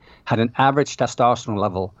 89 had an average testosterone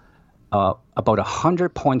level about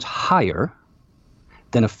 100 points higher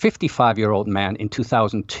than a 55-year-old man in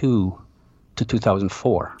 2002 to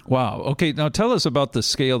 2004. Wow. Okay. Now tell us about the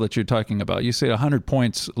scale that you're talking about. You say 100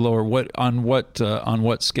 points lower. On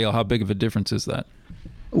what scale? How big of a difference is that?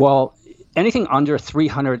 Well, anything under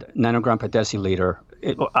 300 nanogram per deciliter,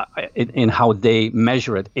 in how they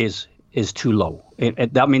measure it, is too low.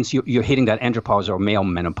 That means you're hitting that andropause or male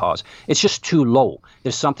menopause. It's just too low.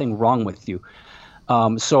 There's something wrong with you.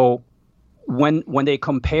 So when they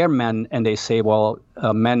compare men and they say, well,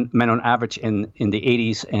 men on average in the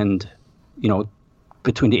 80s and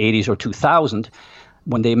between the 80s or 2000,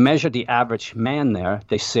 when they measure the average man there,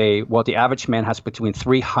 they say, well, the average man has between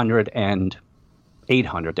 300 and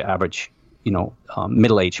 800, the average,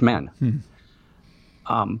 middle-aged man.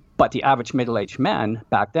 But the average middle-aged man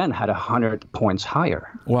back then had 100 points higher.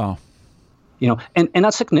 Wow. And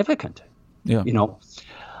that's significant. Yeah.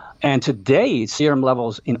 And today, serum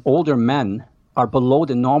levels in older men are below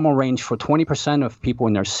the normal range for 20% of people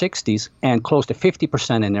in their 60s and close to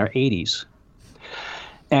 50% in their 80s.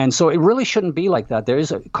 And so it really shouldn't be like that. There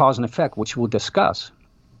is a cause and effect, which we'll discuss.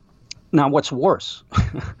 Now, what's worse,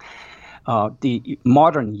 the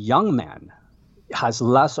modern young man has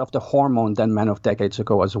less of the hormone than men of decades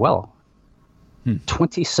ago as well.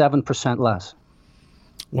 27% less.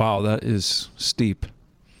 Wow, that is steep.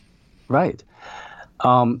 Right.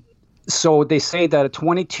 So they say that a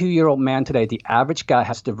 22-year-old man today, the average guy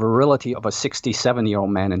has the virility of a 67-year-old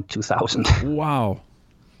man in 2000. Wow.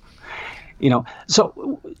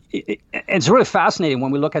 So it's really fascinating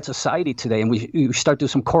when we look at society today and we start to do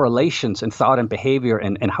some correlations in thought and behavior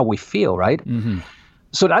and how we feel, right? Mm-hmm.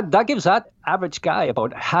 So that gives that average guy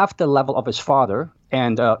about half the level of his father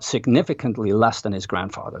and significantly less than his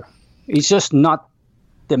grandfather. He's just not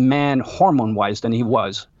the man hormone-wise than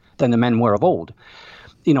the men were of old.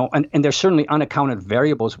 And there's certainly unaccounted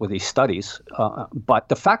variables with these studies, but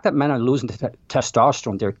the fact that men are losing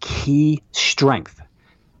testosterone, their key strength,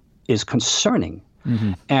 is concerning.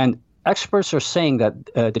 Mm-hmm. And experts are saying that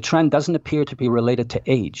the trend doesn't appear to be related to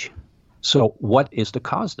age. So what is the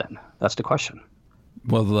cause then? That's the question.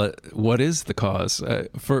 Well, what is the cause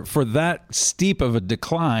for that steep of a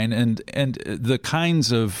decline and the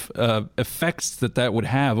kinds of effects that would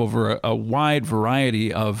have over a wide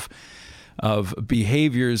variety of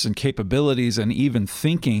behaviors and capabilities and even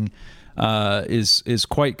thinking is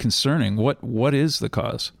quite concerning. What is the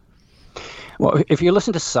cause? Well, if you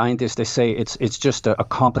listen to scientists, they say it's just a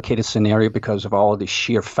complicated scenario because of all the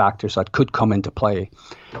sheer factors that could come into play.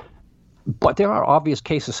 But there are obvious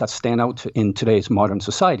cases that stand out in today's modern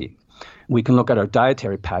society. We can look at our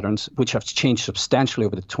dietary patterns, which have changed substantially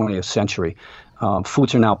over the 20th century.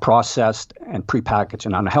 Foods are now processed and prepackaged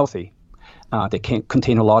and unhealthy. They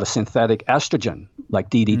contain a lot of synthetic estrogen,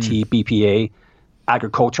 like DDT, BPA,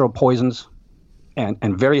 agricultural poisons,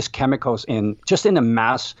 and various chemicals in the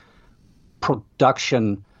mass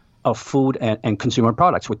production of food and consumer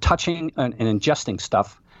products. We're touching and ingesting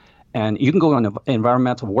stuff. And you can go on an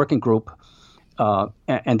environmental working group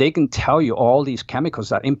and they can tell you all these chemicals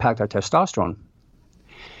that impact our testosterone.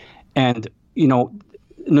 And,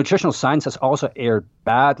 nutritional science has also erred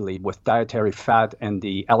badly with dietary fat and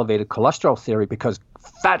the elevated cholesterol theory because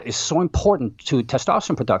fat is so important to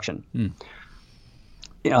testosterone production.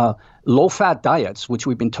 Low-fat diets, which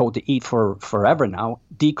we've been told to eat for forever now,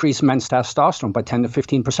 decrease men's testosterone by 10 to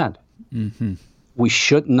 15%. Mm-hmm. We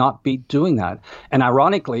should not be doing that. And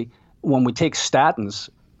ironically, when we take statins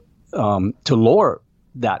to lower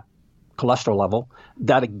that cholesterol level,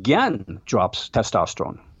 that again drops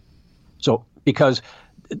testosterone. So because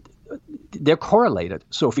they're correlated.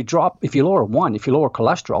 So if you lower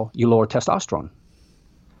cholesterol, you lower testosterone.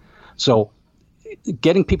 So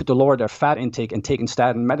getting people to lower their fat intake and taking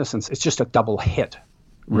statin medicines, it's just a double hit,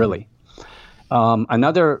 really.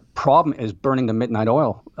 Another problem is burning the midnight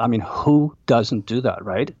oil. I mean, who doesn't do that,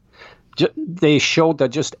 right? They showed that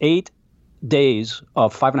just 8 days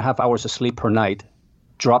of 5.5 hours of sleep per night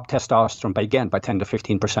dropped testosterone by 10 to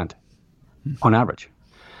 15% on average.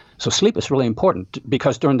 So sleep is really important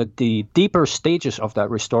because during the deeper stages of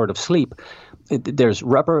that restorative sleep, there's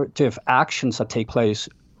reparative actions that take place,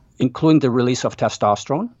 including the release of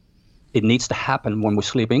testosterone. It needs to happen when we're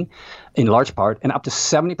sleeping, in large part, and up to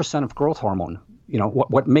 70% of growth hormone,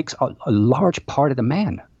 what makes a large part of the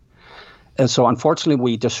man. And so unfortunately,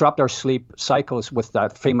 we disrupt our sleep cycles with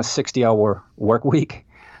that famous 60-hour work week,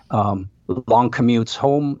 long commutes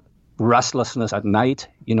home, restlessness at night.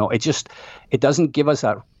 It doesn't give us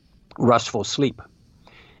that restful sleep.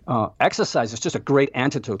 Exercise is just a great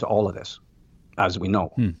antidote to all of this, as we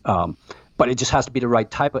know. But it just has to be the right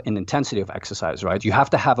type and intensity of exercise, right? You have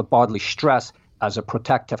to have a bodily stress as a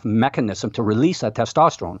protective mechanism to release that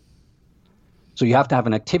testosterone. So you have to have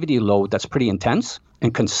an activity load that's pretty intense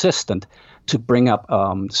and consistent to bring up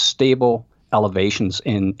stable elevations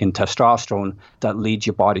in testosterone that lead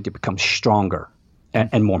your body to become stronger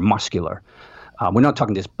and more muscular. We're not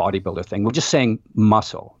talking this bodybuilder thing. We're just saying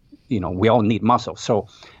muscle. We all need muscle. So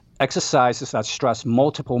exercises that stress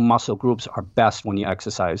multiple muscle groups are best when you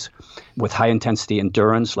exercise with high intensity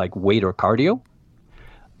endurance like weight or cardio,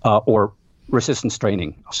 or resistance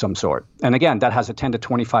training of some sort. And again, that has a 10 to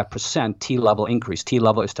 25% T-level increase.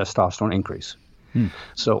 T-level is testosterone increase.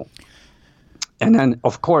 So, and then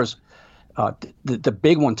of course, the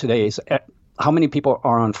big one today is how many people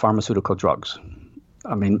are on pharmaceutical drugs?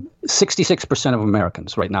 66% of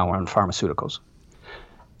Americans right now are on pharmaceuticals.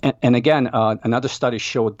 And again, another study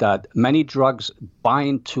showed that many drugs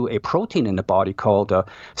bind to a protein in the body called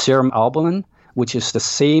serum albumin, which is the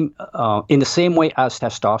same in the same way as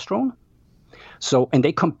testosterone. So, and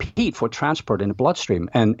they compete for transport in the bloodstream,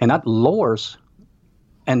 and that lowers,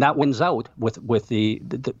 and that wins out with the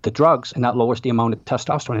drugs, and that lowers the amount of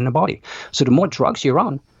testosterone in the body. So the more drugs you're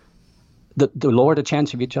on, the lower the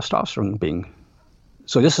chance of your testosterone being.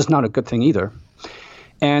 So this is not a good thing either.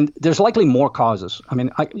 And there's likely more causes.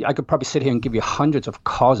 I could probably sit here and give you hundreds of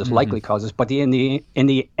causes, likely causes, but in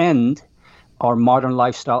the end, our modern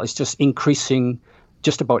lifestyle is just increasing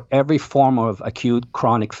just about every form of acute,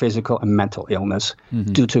 chronic, physical, and mental illness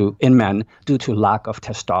due to lack of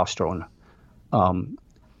testosterone.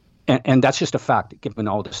 And that's just a fact, given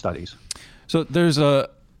all the studies. So there's a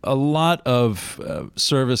lot of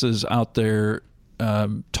services out there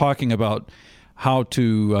talking about how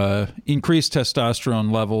to increase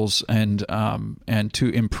testosterone levels and to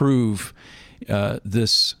improve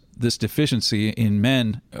this deficiency in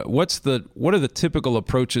men. What are the typical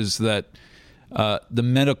approaches that the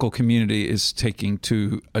medical community is taking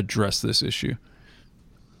to address this issue?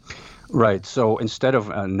 Right. So instead of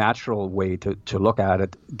a natural way to look at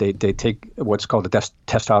it, they take what's called the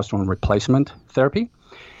testosterone replacement therapy.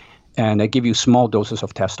 And they give you small doses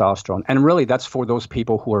of testosterone. And really, that's for those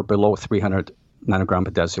people who are below 300 nanogram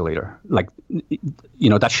per deciliter.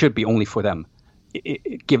 That should be only for them,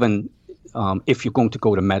 given if you're going to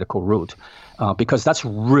go the medical route, because that's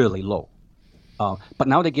really low. But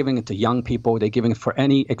now they're giving it to young people. They're giving it for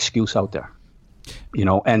any excuse out there,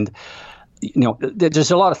 there's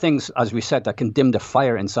a lot of things, as we said, that can dim the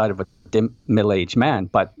fire inside of a middle-aged man.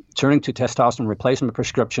 But turning to testosterone replacement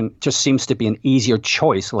prescription just seems to be an easier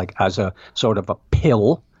choice, like as a sort of a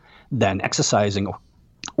pill, than exercising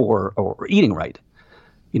or eating right.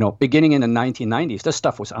 Beginning in the 1990s, this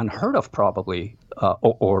stuff was unheard of, probably,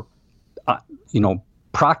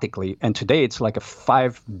 practically. And today it's like a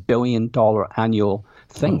 $5 billion annual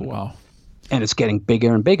thing. Oh, wow. And it's getting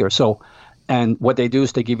bigger and bigger. So, and what they do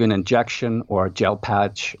is they give you an injection or a gel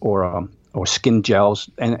patch or skin gels,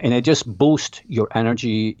 and it just boosts your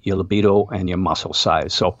energy, your libido, and your muscle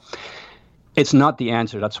size. So it's not the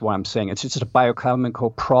answer. That's what I'm saying. It's just a biochemical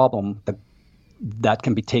problem that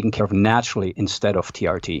can be taken care of naturally instead of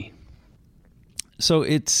TRT. So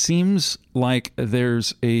it seems like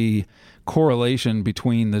there's a correlation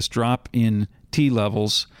between this drop in T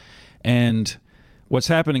levels and what's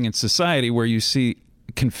happening in society, where you see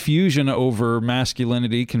confusion over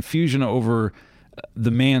masculinity, confusion over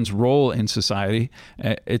the man's role in society.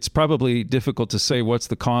 It's probably difficult to say what's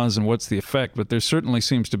the cause and what's the effect, but there certainly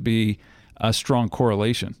seems to be a strong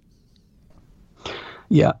correlation.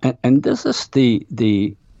 Yeah, and this is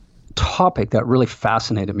the topic that really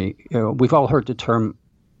fascinated me. We've all heard the term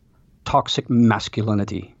toxic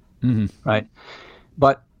masculinity, right?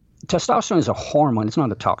 But testosterone is a hormone. It's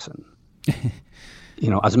not a toxin.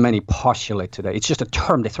 As many postulate today. It's just a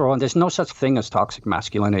term they throw on. There's no such thing as toxic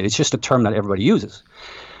masculinity. It's just a term that everybody uses.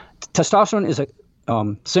 Testosterone is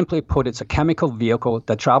simply put, it's a chemical vehicle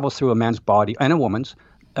that travels through a man's body and a woman's,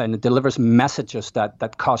 and it delivers messages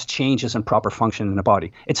that cause changes in proper function in the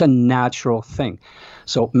body. It's a natural thing.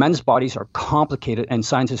 So men's bodies are complicated, and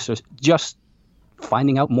scientists are just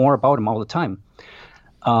finding out more about them all the time.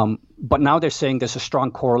 But now they're saying there's a strong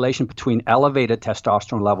correlation between elevated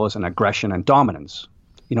testosterone levels and aggression and dominance,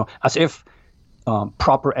 as if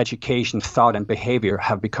proper education, thought, and behavior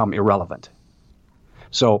have become irrelevant.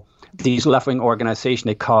 So these left-wing organizations,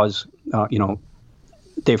 they cause,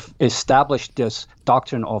 they've established this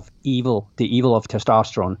doctrine of the evil of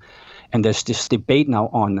testosterone, and there's this debate now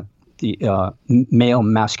on the male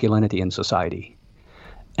masculinity in society.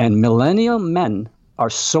 And millennial men are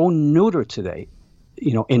so neutered today,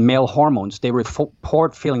 in male hormones. They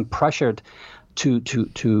report feeling pressured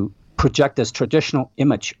to project this traditional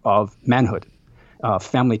image of manhood,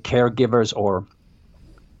 family caregivers or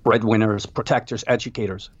breadwinners, protectors,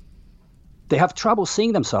 educators. They have trouble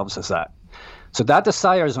seeing themselves as that. So that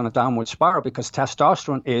desire is on a downward spiral because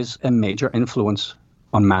testosterone is a major influence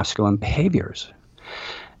on masculine behaviors.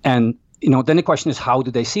 And, then the question is, how do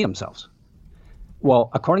they see themselves? Well,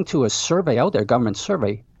 according to a survey out there, government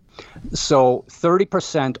survey, so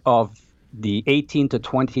 30% of the 18 to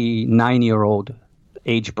 29-year-old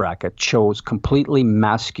age bracket chose completely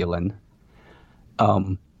masculine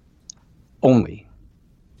only.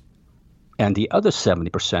 And the other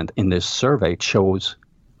 70% in this survey chose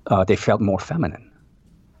they felt more feminine.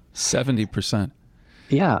 70%.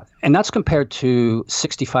 Yeah, and that's compared to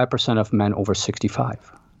 65% of men over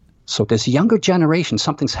 65. So this younger generation,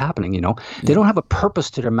 something's happening, They don't have a purpose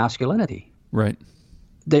to their masculinity. Right.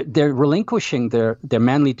 They're relinquishing their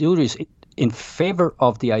manly duties in favor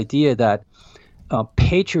of the idea that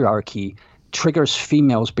patriarchy triggers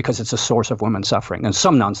females because it's a source of women's suffering, and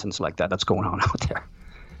some nonsense like that's going on out there.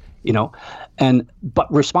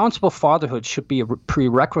 But responsible fatherhood should be a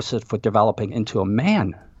prerequisite for developing into a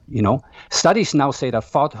man. Studies now say that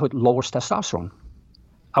fatherhood lowers testosterone.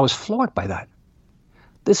 I was floored by that.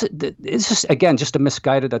 This is again just a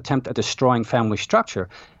misguided attempt at destroying family structure.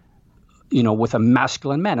 With a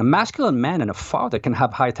masculine man. A masculine man and a father can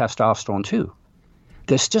have high testosterone too.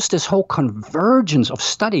 There's just this whole convergence of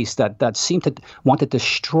studies that seem to want to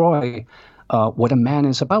destroy what a man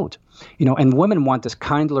is about. And women want this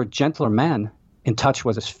kinder, gentler man in touch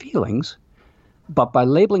with his feelings. But by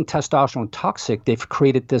labeling testosterone toxic, they've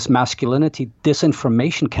created this masculinity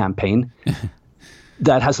disinformation campaign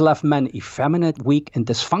that has left men effeminate, weak, and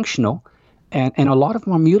dysfunctional. And a lot of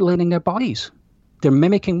them are mutilating their bodies. They're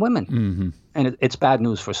mimicking women. Mm-hmm. And it's bad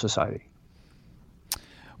news for society.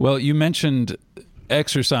 Well, you mentioned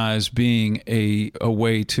exercise being a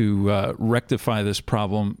way to rectify this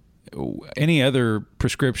problem. Any other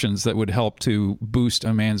prescriptions that would help to boost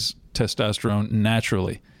a man's testosterone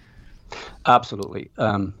naturally? Absolutely.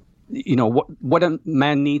 What a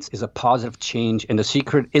man needs is a positive change, and the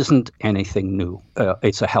secret isn't anything new.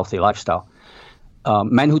 It's a healthy lifestyle.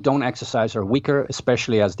 Men who don't exercise are weaker,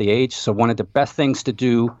 especially as they age. So one of the best things to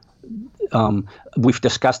do, we've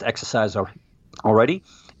discussed exercise already.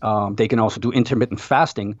 They can also do intermittent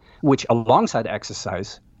fasting, which alongside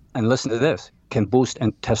exercise, and listen to this, can boost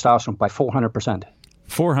testosterone by 400%.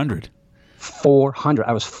 400? 400.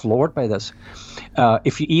 I was floored by this.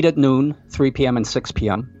 If you eat at noon, 3 p.m. and 6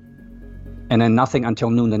 p.m., and then nothing until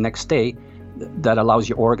noon the next day, that allows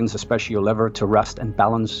your organs, especially your liver, to rest and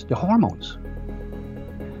balance the hormones.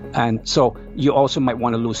 And so you also might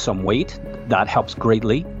want to lose some weight. That helps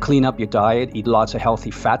greatly. Clean up your diet, eat lots of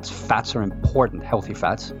healthy fats. Fats are important, healthy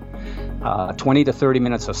fats. 20 to 30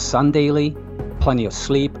 minutes of sun daily, plenty of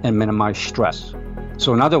sleep, and minimize stress.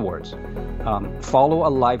 So in other words, follow a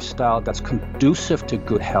lifestyle that's conducive to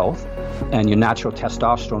good health, and your natural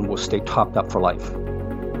testosterone will stay topped up for life.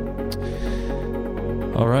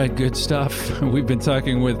 All right, good stuff. We've been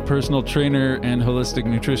talking with personal trainer and holistic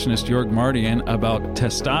nutritionist Jörg Mardian about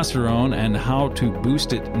testosterone and how to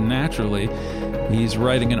boost it naturally. He's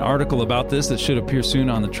writing an article about this that should appear soon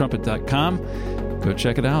on thetrumpet.com. Go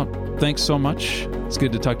check it out. Thanks so much. It's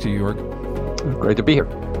good to talk to you, Jörg. Great to be here.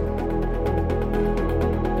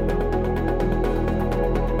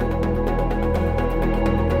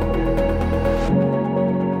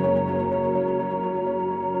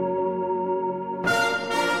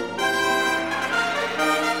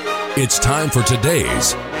 It's time for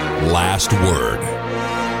today's Last Word.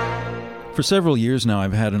 For several years now,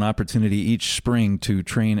 I've had an opportunity each spring to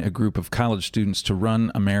train a group of college students to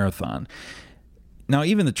run a marathon. Now,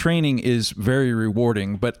 even the training is very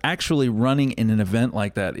rewarding, but actually running in an event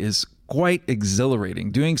like that is quite exhilarating,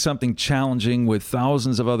 doing something challenging with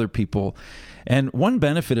thousands of other people. And one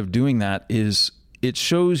benefit of doing that is it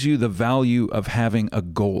shows you the value of having a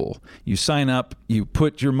goal. You sign up, you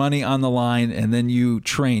put your money on the line, and then you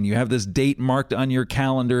train. You have this date marked on your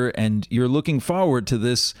calendar, and you're looking forward to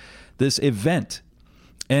this event.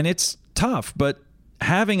 And it's tough, but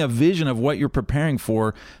having a vision of what you're preparing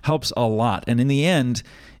for helps a lot. And in the end,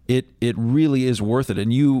 it really is worth it.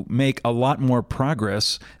 And you make a lot more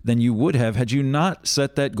progress than you would have had you not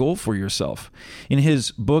set that goal for yourself. In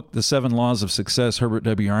his book, The 7 Laws of Success, Herbert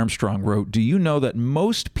W. Armstrong wrote, "Do you know that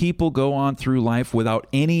most people go on through life without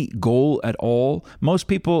any goal at all? Most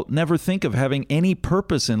people never think of having any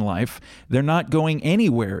purpose in life. They're not going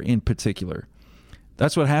anywhere in particular."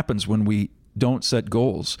 That's what happens when we don't set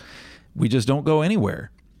goals. We just don't go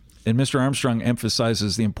anywhere. And Mr. Armstrong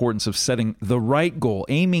emphasizes the importance of setting the right goal,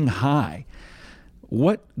 aiming high.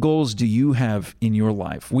 What goals do you have in your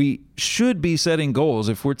life? We should be setting goals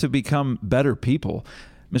if we're to become better people.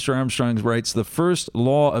 Mr. Armstrong writes, "The first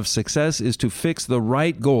law of success is to fix the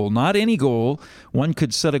right goal, not any goal. One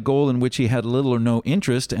could set a goal in which he had little or no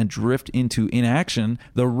interest and drift into inaction.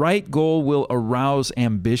 The right goal will arouse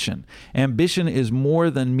ambition. Ambition is more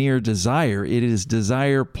than mere desire. It is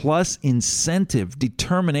desire plus incentive,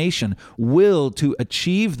 determination, will to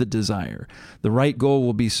achieve the desire. The right goal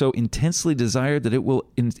will be so intensely desired that it will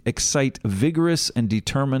excite vigorous and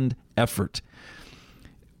determined effort."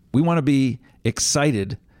 We want to be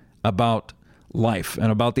excited about life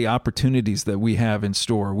and about the opportunities that we have in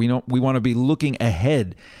store. We want to be looking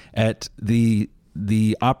ahead at the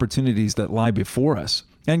opportunities that lie before us.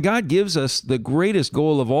 And God gives us the greatest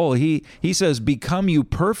goal of all. He says, "Become you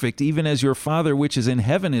perfect, even as your Father which is in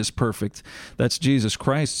heaven is perfect." That's Jesus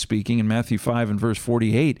Christ speaking in Matthew 5 and verse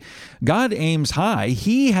 48. God aims high.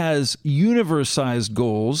 He has universe-sized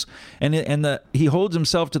goals, and he holds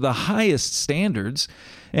himself to the highest standards,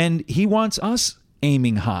 and he wants us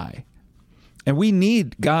aiming high. And we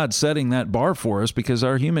need God setting that bar for us because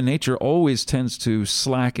our human nature always tends to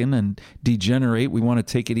slacken and degenerate. We want to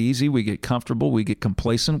take it easy. We get comfortable. We get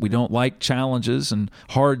complacent. We don't like challenges and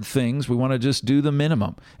hard things. We want to just do the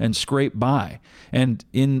minimum and scrape by. And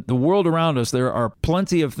in the world around us, there are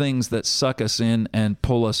plenty of things that suck us in and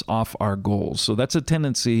pull us off our goals. So that's a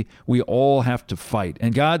tendency we all have to fight.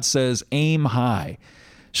 And God says, aim high.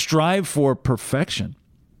 Strive for perfection.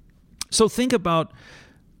 So think about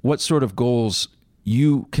what sort of goals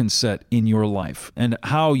you can set in your life and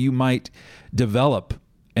how you might develop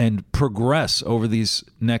and progress over these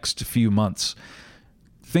next few months.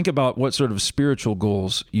 Think about what sort of spiritual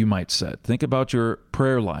goals you might set. Think about your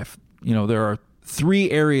prayer life. You know, there are 3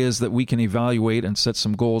 areas that we can evaluate and set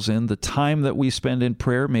some goals in. The time that we spend in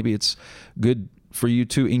prayer, maybe it's good for you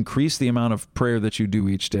to increase the amount of prayer that you do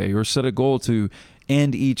each day, or set a goal to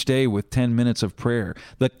end each day with 10 minutes of prayer.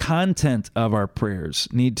 The content of our prayers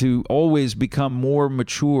need to always become more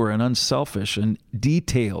mature and unselfish and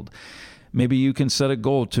detailed. Maybe you can set a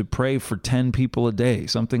goal to pray for 10 people a day,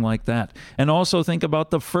 something like that. And also think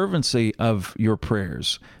about the fervency of your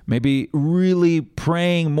prayers. Maybe really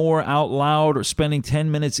praying more out loud or spending 10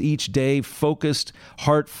 minutes each day, focused,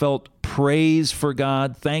 heartfelt praise for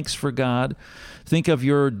God, thanks for God. Think of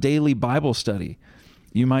your daily Bible study.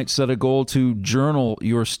 You might set a goal to journal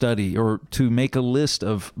your study or to make a list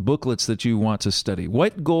of booklets that you want to study.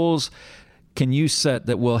 What goals can you set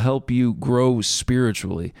that will help you grow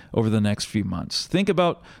spiritually over the next few months? Think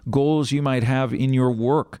about goals you might have in your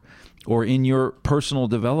work or in your personal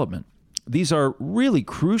development. These are really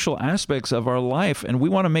crucial aspects of our life, and we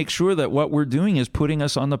want to make sure that what we're doing is putting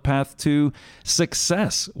us on the path to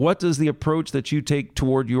success. What does the approach that you take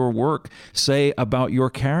toward your work say about your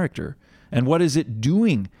character? And what is it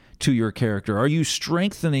doing to your character? Are you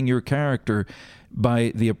strengthening your character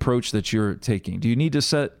by the approach that you're taking? Do you need to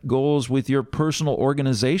set goals with your personal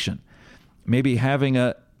organization? Maybe having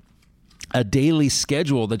a daily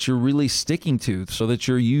schedule that you're really sticking to so that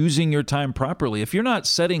you're using your time properly. If you're not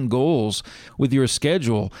setting goals with your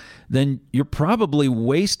schedule, then you're probably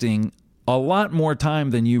wasting a lot more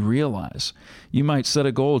time than you realize. You might set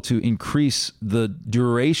a goal to increase the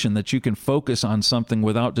duration that you can focus on something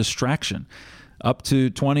without distraction, up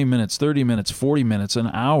to 20 minutes, 30 minutes, 40 minutes, an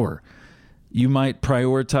hour. You might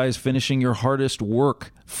prioritize finishing your hardest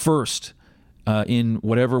work first in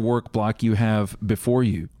whatever work block you have before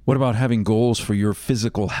you. What about having goals for your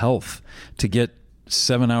physical health, to get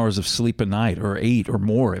 7 hours of sleep a night, or 8 or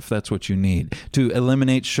more if that's what you need, to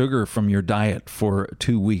eliminate sugar from your diet for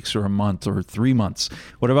 2 weeks or a month or 3 months?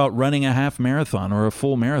 What about running a half marathon or a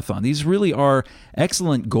full marathon? These really are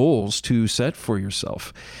excellent goals to set for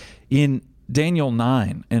yourself. In Daniel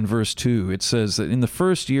 9 and verse 2, it says that in the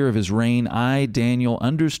first year of his reign, I, Daniel,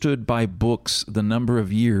 understood by books the number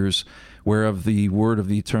of years whereof the word of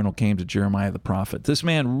the Eternal came to Jeremiah the prophet. This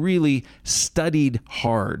man really studied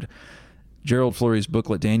hard. Gerald Flurry's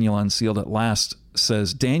booklet, Daniel Unsealed at Last,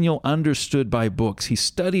 says, Daniel understood by books. He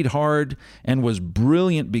studied hard and was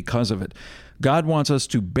brilliant because of it. God wants us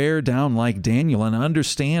to bear down like Daniel and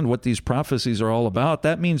understand what these prophecies are all about.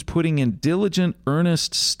 That means putting in diligent,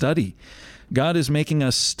 earnest study. God is making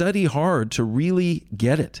us study hard to really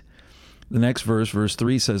get it. The next verse, verse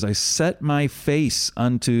 3 says, I set my face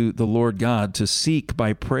unto the Lord God to seek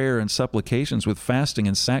by prayer and supplications with fasting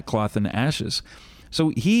and sackcloth and ashes.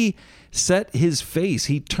 So he set his face,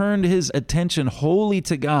 he turned his attention wholly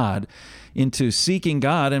to God into seeking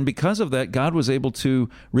God, and because of that, God was able to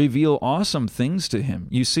reveal awesome things to him.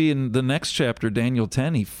 You see in the next chapter, Daniel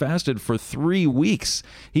 10, he fasted for 3 weeks.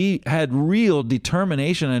 He had real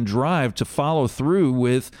determination and drive to follow through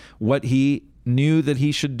with what he knew that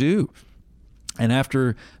he should do. And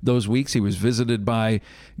after those weeks, he was visited by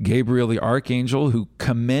Gabriel the archangel, who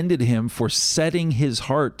commended him for setting his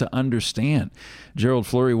heart to understand. Gerald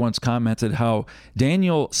Flurry once commented how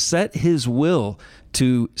Daniel set his will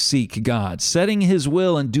to seek God, setting his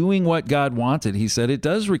will and doing what God wanted. He said it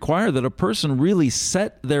does require that a person really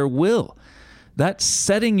set their will. That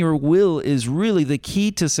setting your will is really the key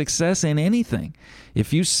to success in anything.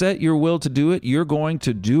 If you set your will to do it, you're going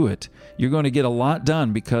to do it. You're going to get a lot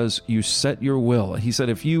done because you set your will. He said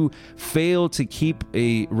if you fail to keep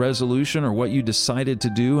a resolution or what you decided to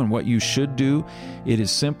do and what you should do, it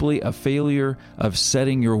is simply a failure of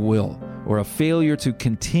setting your will or a failure to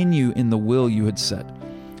continue in the will you had set.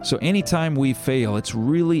 So anytime we fail, it's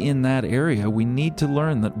really in that area. We need to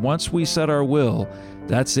learn that once we set our will,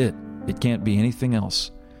 that's it. It can't be anything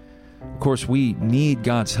else. Of course, we need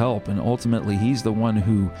God's help, and ultimately He's the one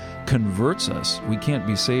who converts us. We can't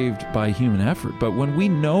be saved by human effort, but when we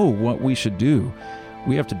know what we should do,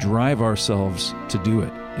 we have to drive ourselves to do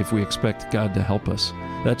it if we expect God to help us.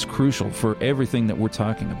 That's crucial for everything that we're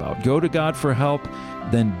talking about. Go to God for help,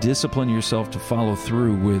 then discipline yourself to follow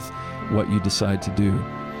through with what you decide to do.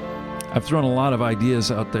 I've thrown a lot of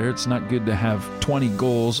ideas out there. It's not good to have 20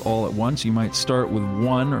 goals all at once. You might start with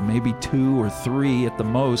 1 or maybe 2 or 3 at the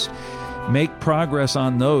most. Make progress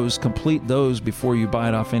on those, complete those before you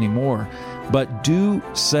bite off any more. But do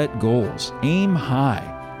set goals. Aim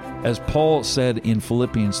high. As Paul said in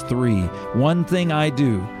Philippians 3, one thing I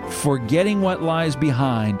do, forgetting what lies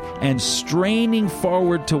behind and straining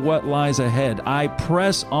forward to what lies ahead, I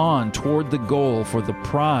press on toward the goal for the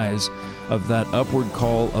prize of that upward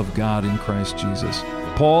call of God in Christ Jesus.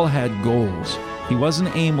 Paul had goals. He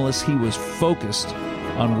wasn't aimless. He was focused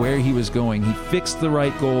on where he was going. He fixed the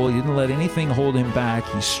right goal. He didn't let anything hold him back.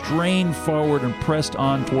 He strained forward and pressed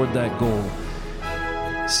on toward that goal.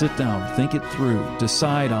 Sit down, think it through,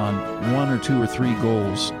 decide on 1 or 2 or 3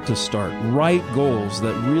 goals to start. Write goals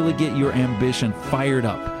that really get your ambition fired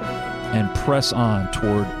up and press on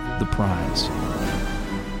toward the prize.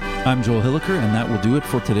 I'm Joel Hilliker, and that will do it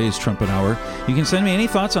for today's Trumpet Hour. You can send me any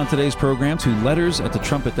thoughts on today's program to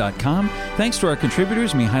letters@thetrumpet.com. Thanks to our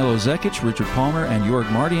contributors, Mihailo Zekic, Richard Palmer, and Jorg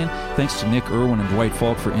Mardian. Thanks to Nick Irwin and Dwight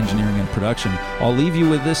Falk for engineering and production. I'll leave you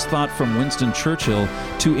with this thought from Winston Churchill: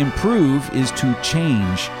 to improve is to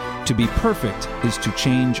change. To be perfect is to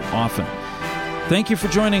change often. Thank you for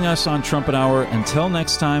joining us on Trumpet Hour. Until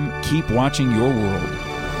next time, keep watching your world.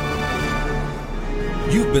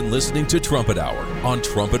 You've been listening to Trumpet Hour on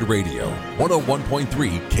Trumpet Radio,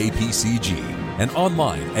 101.3 KPCG, and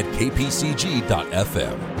online at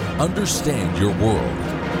kpcg.fm. Understand your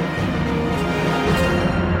world.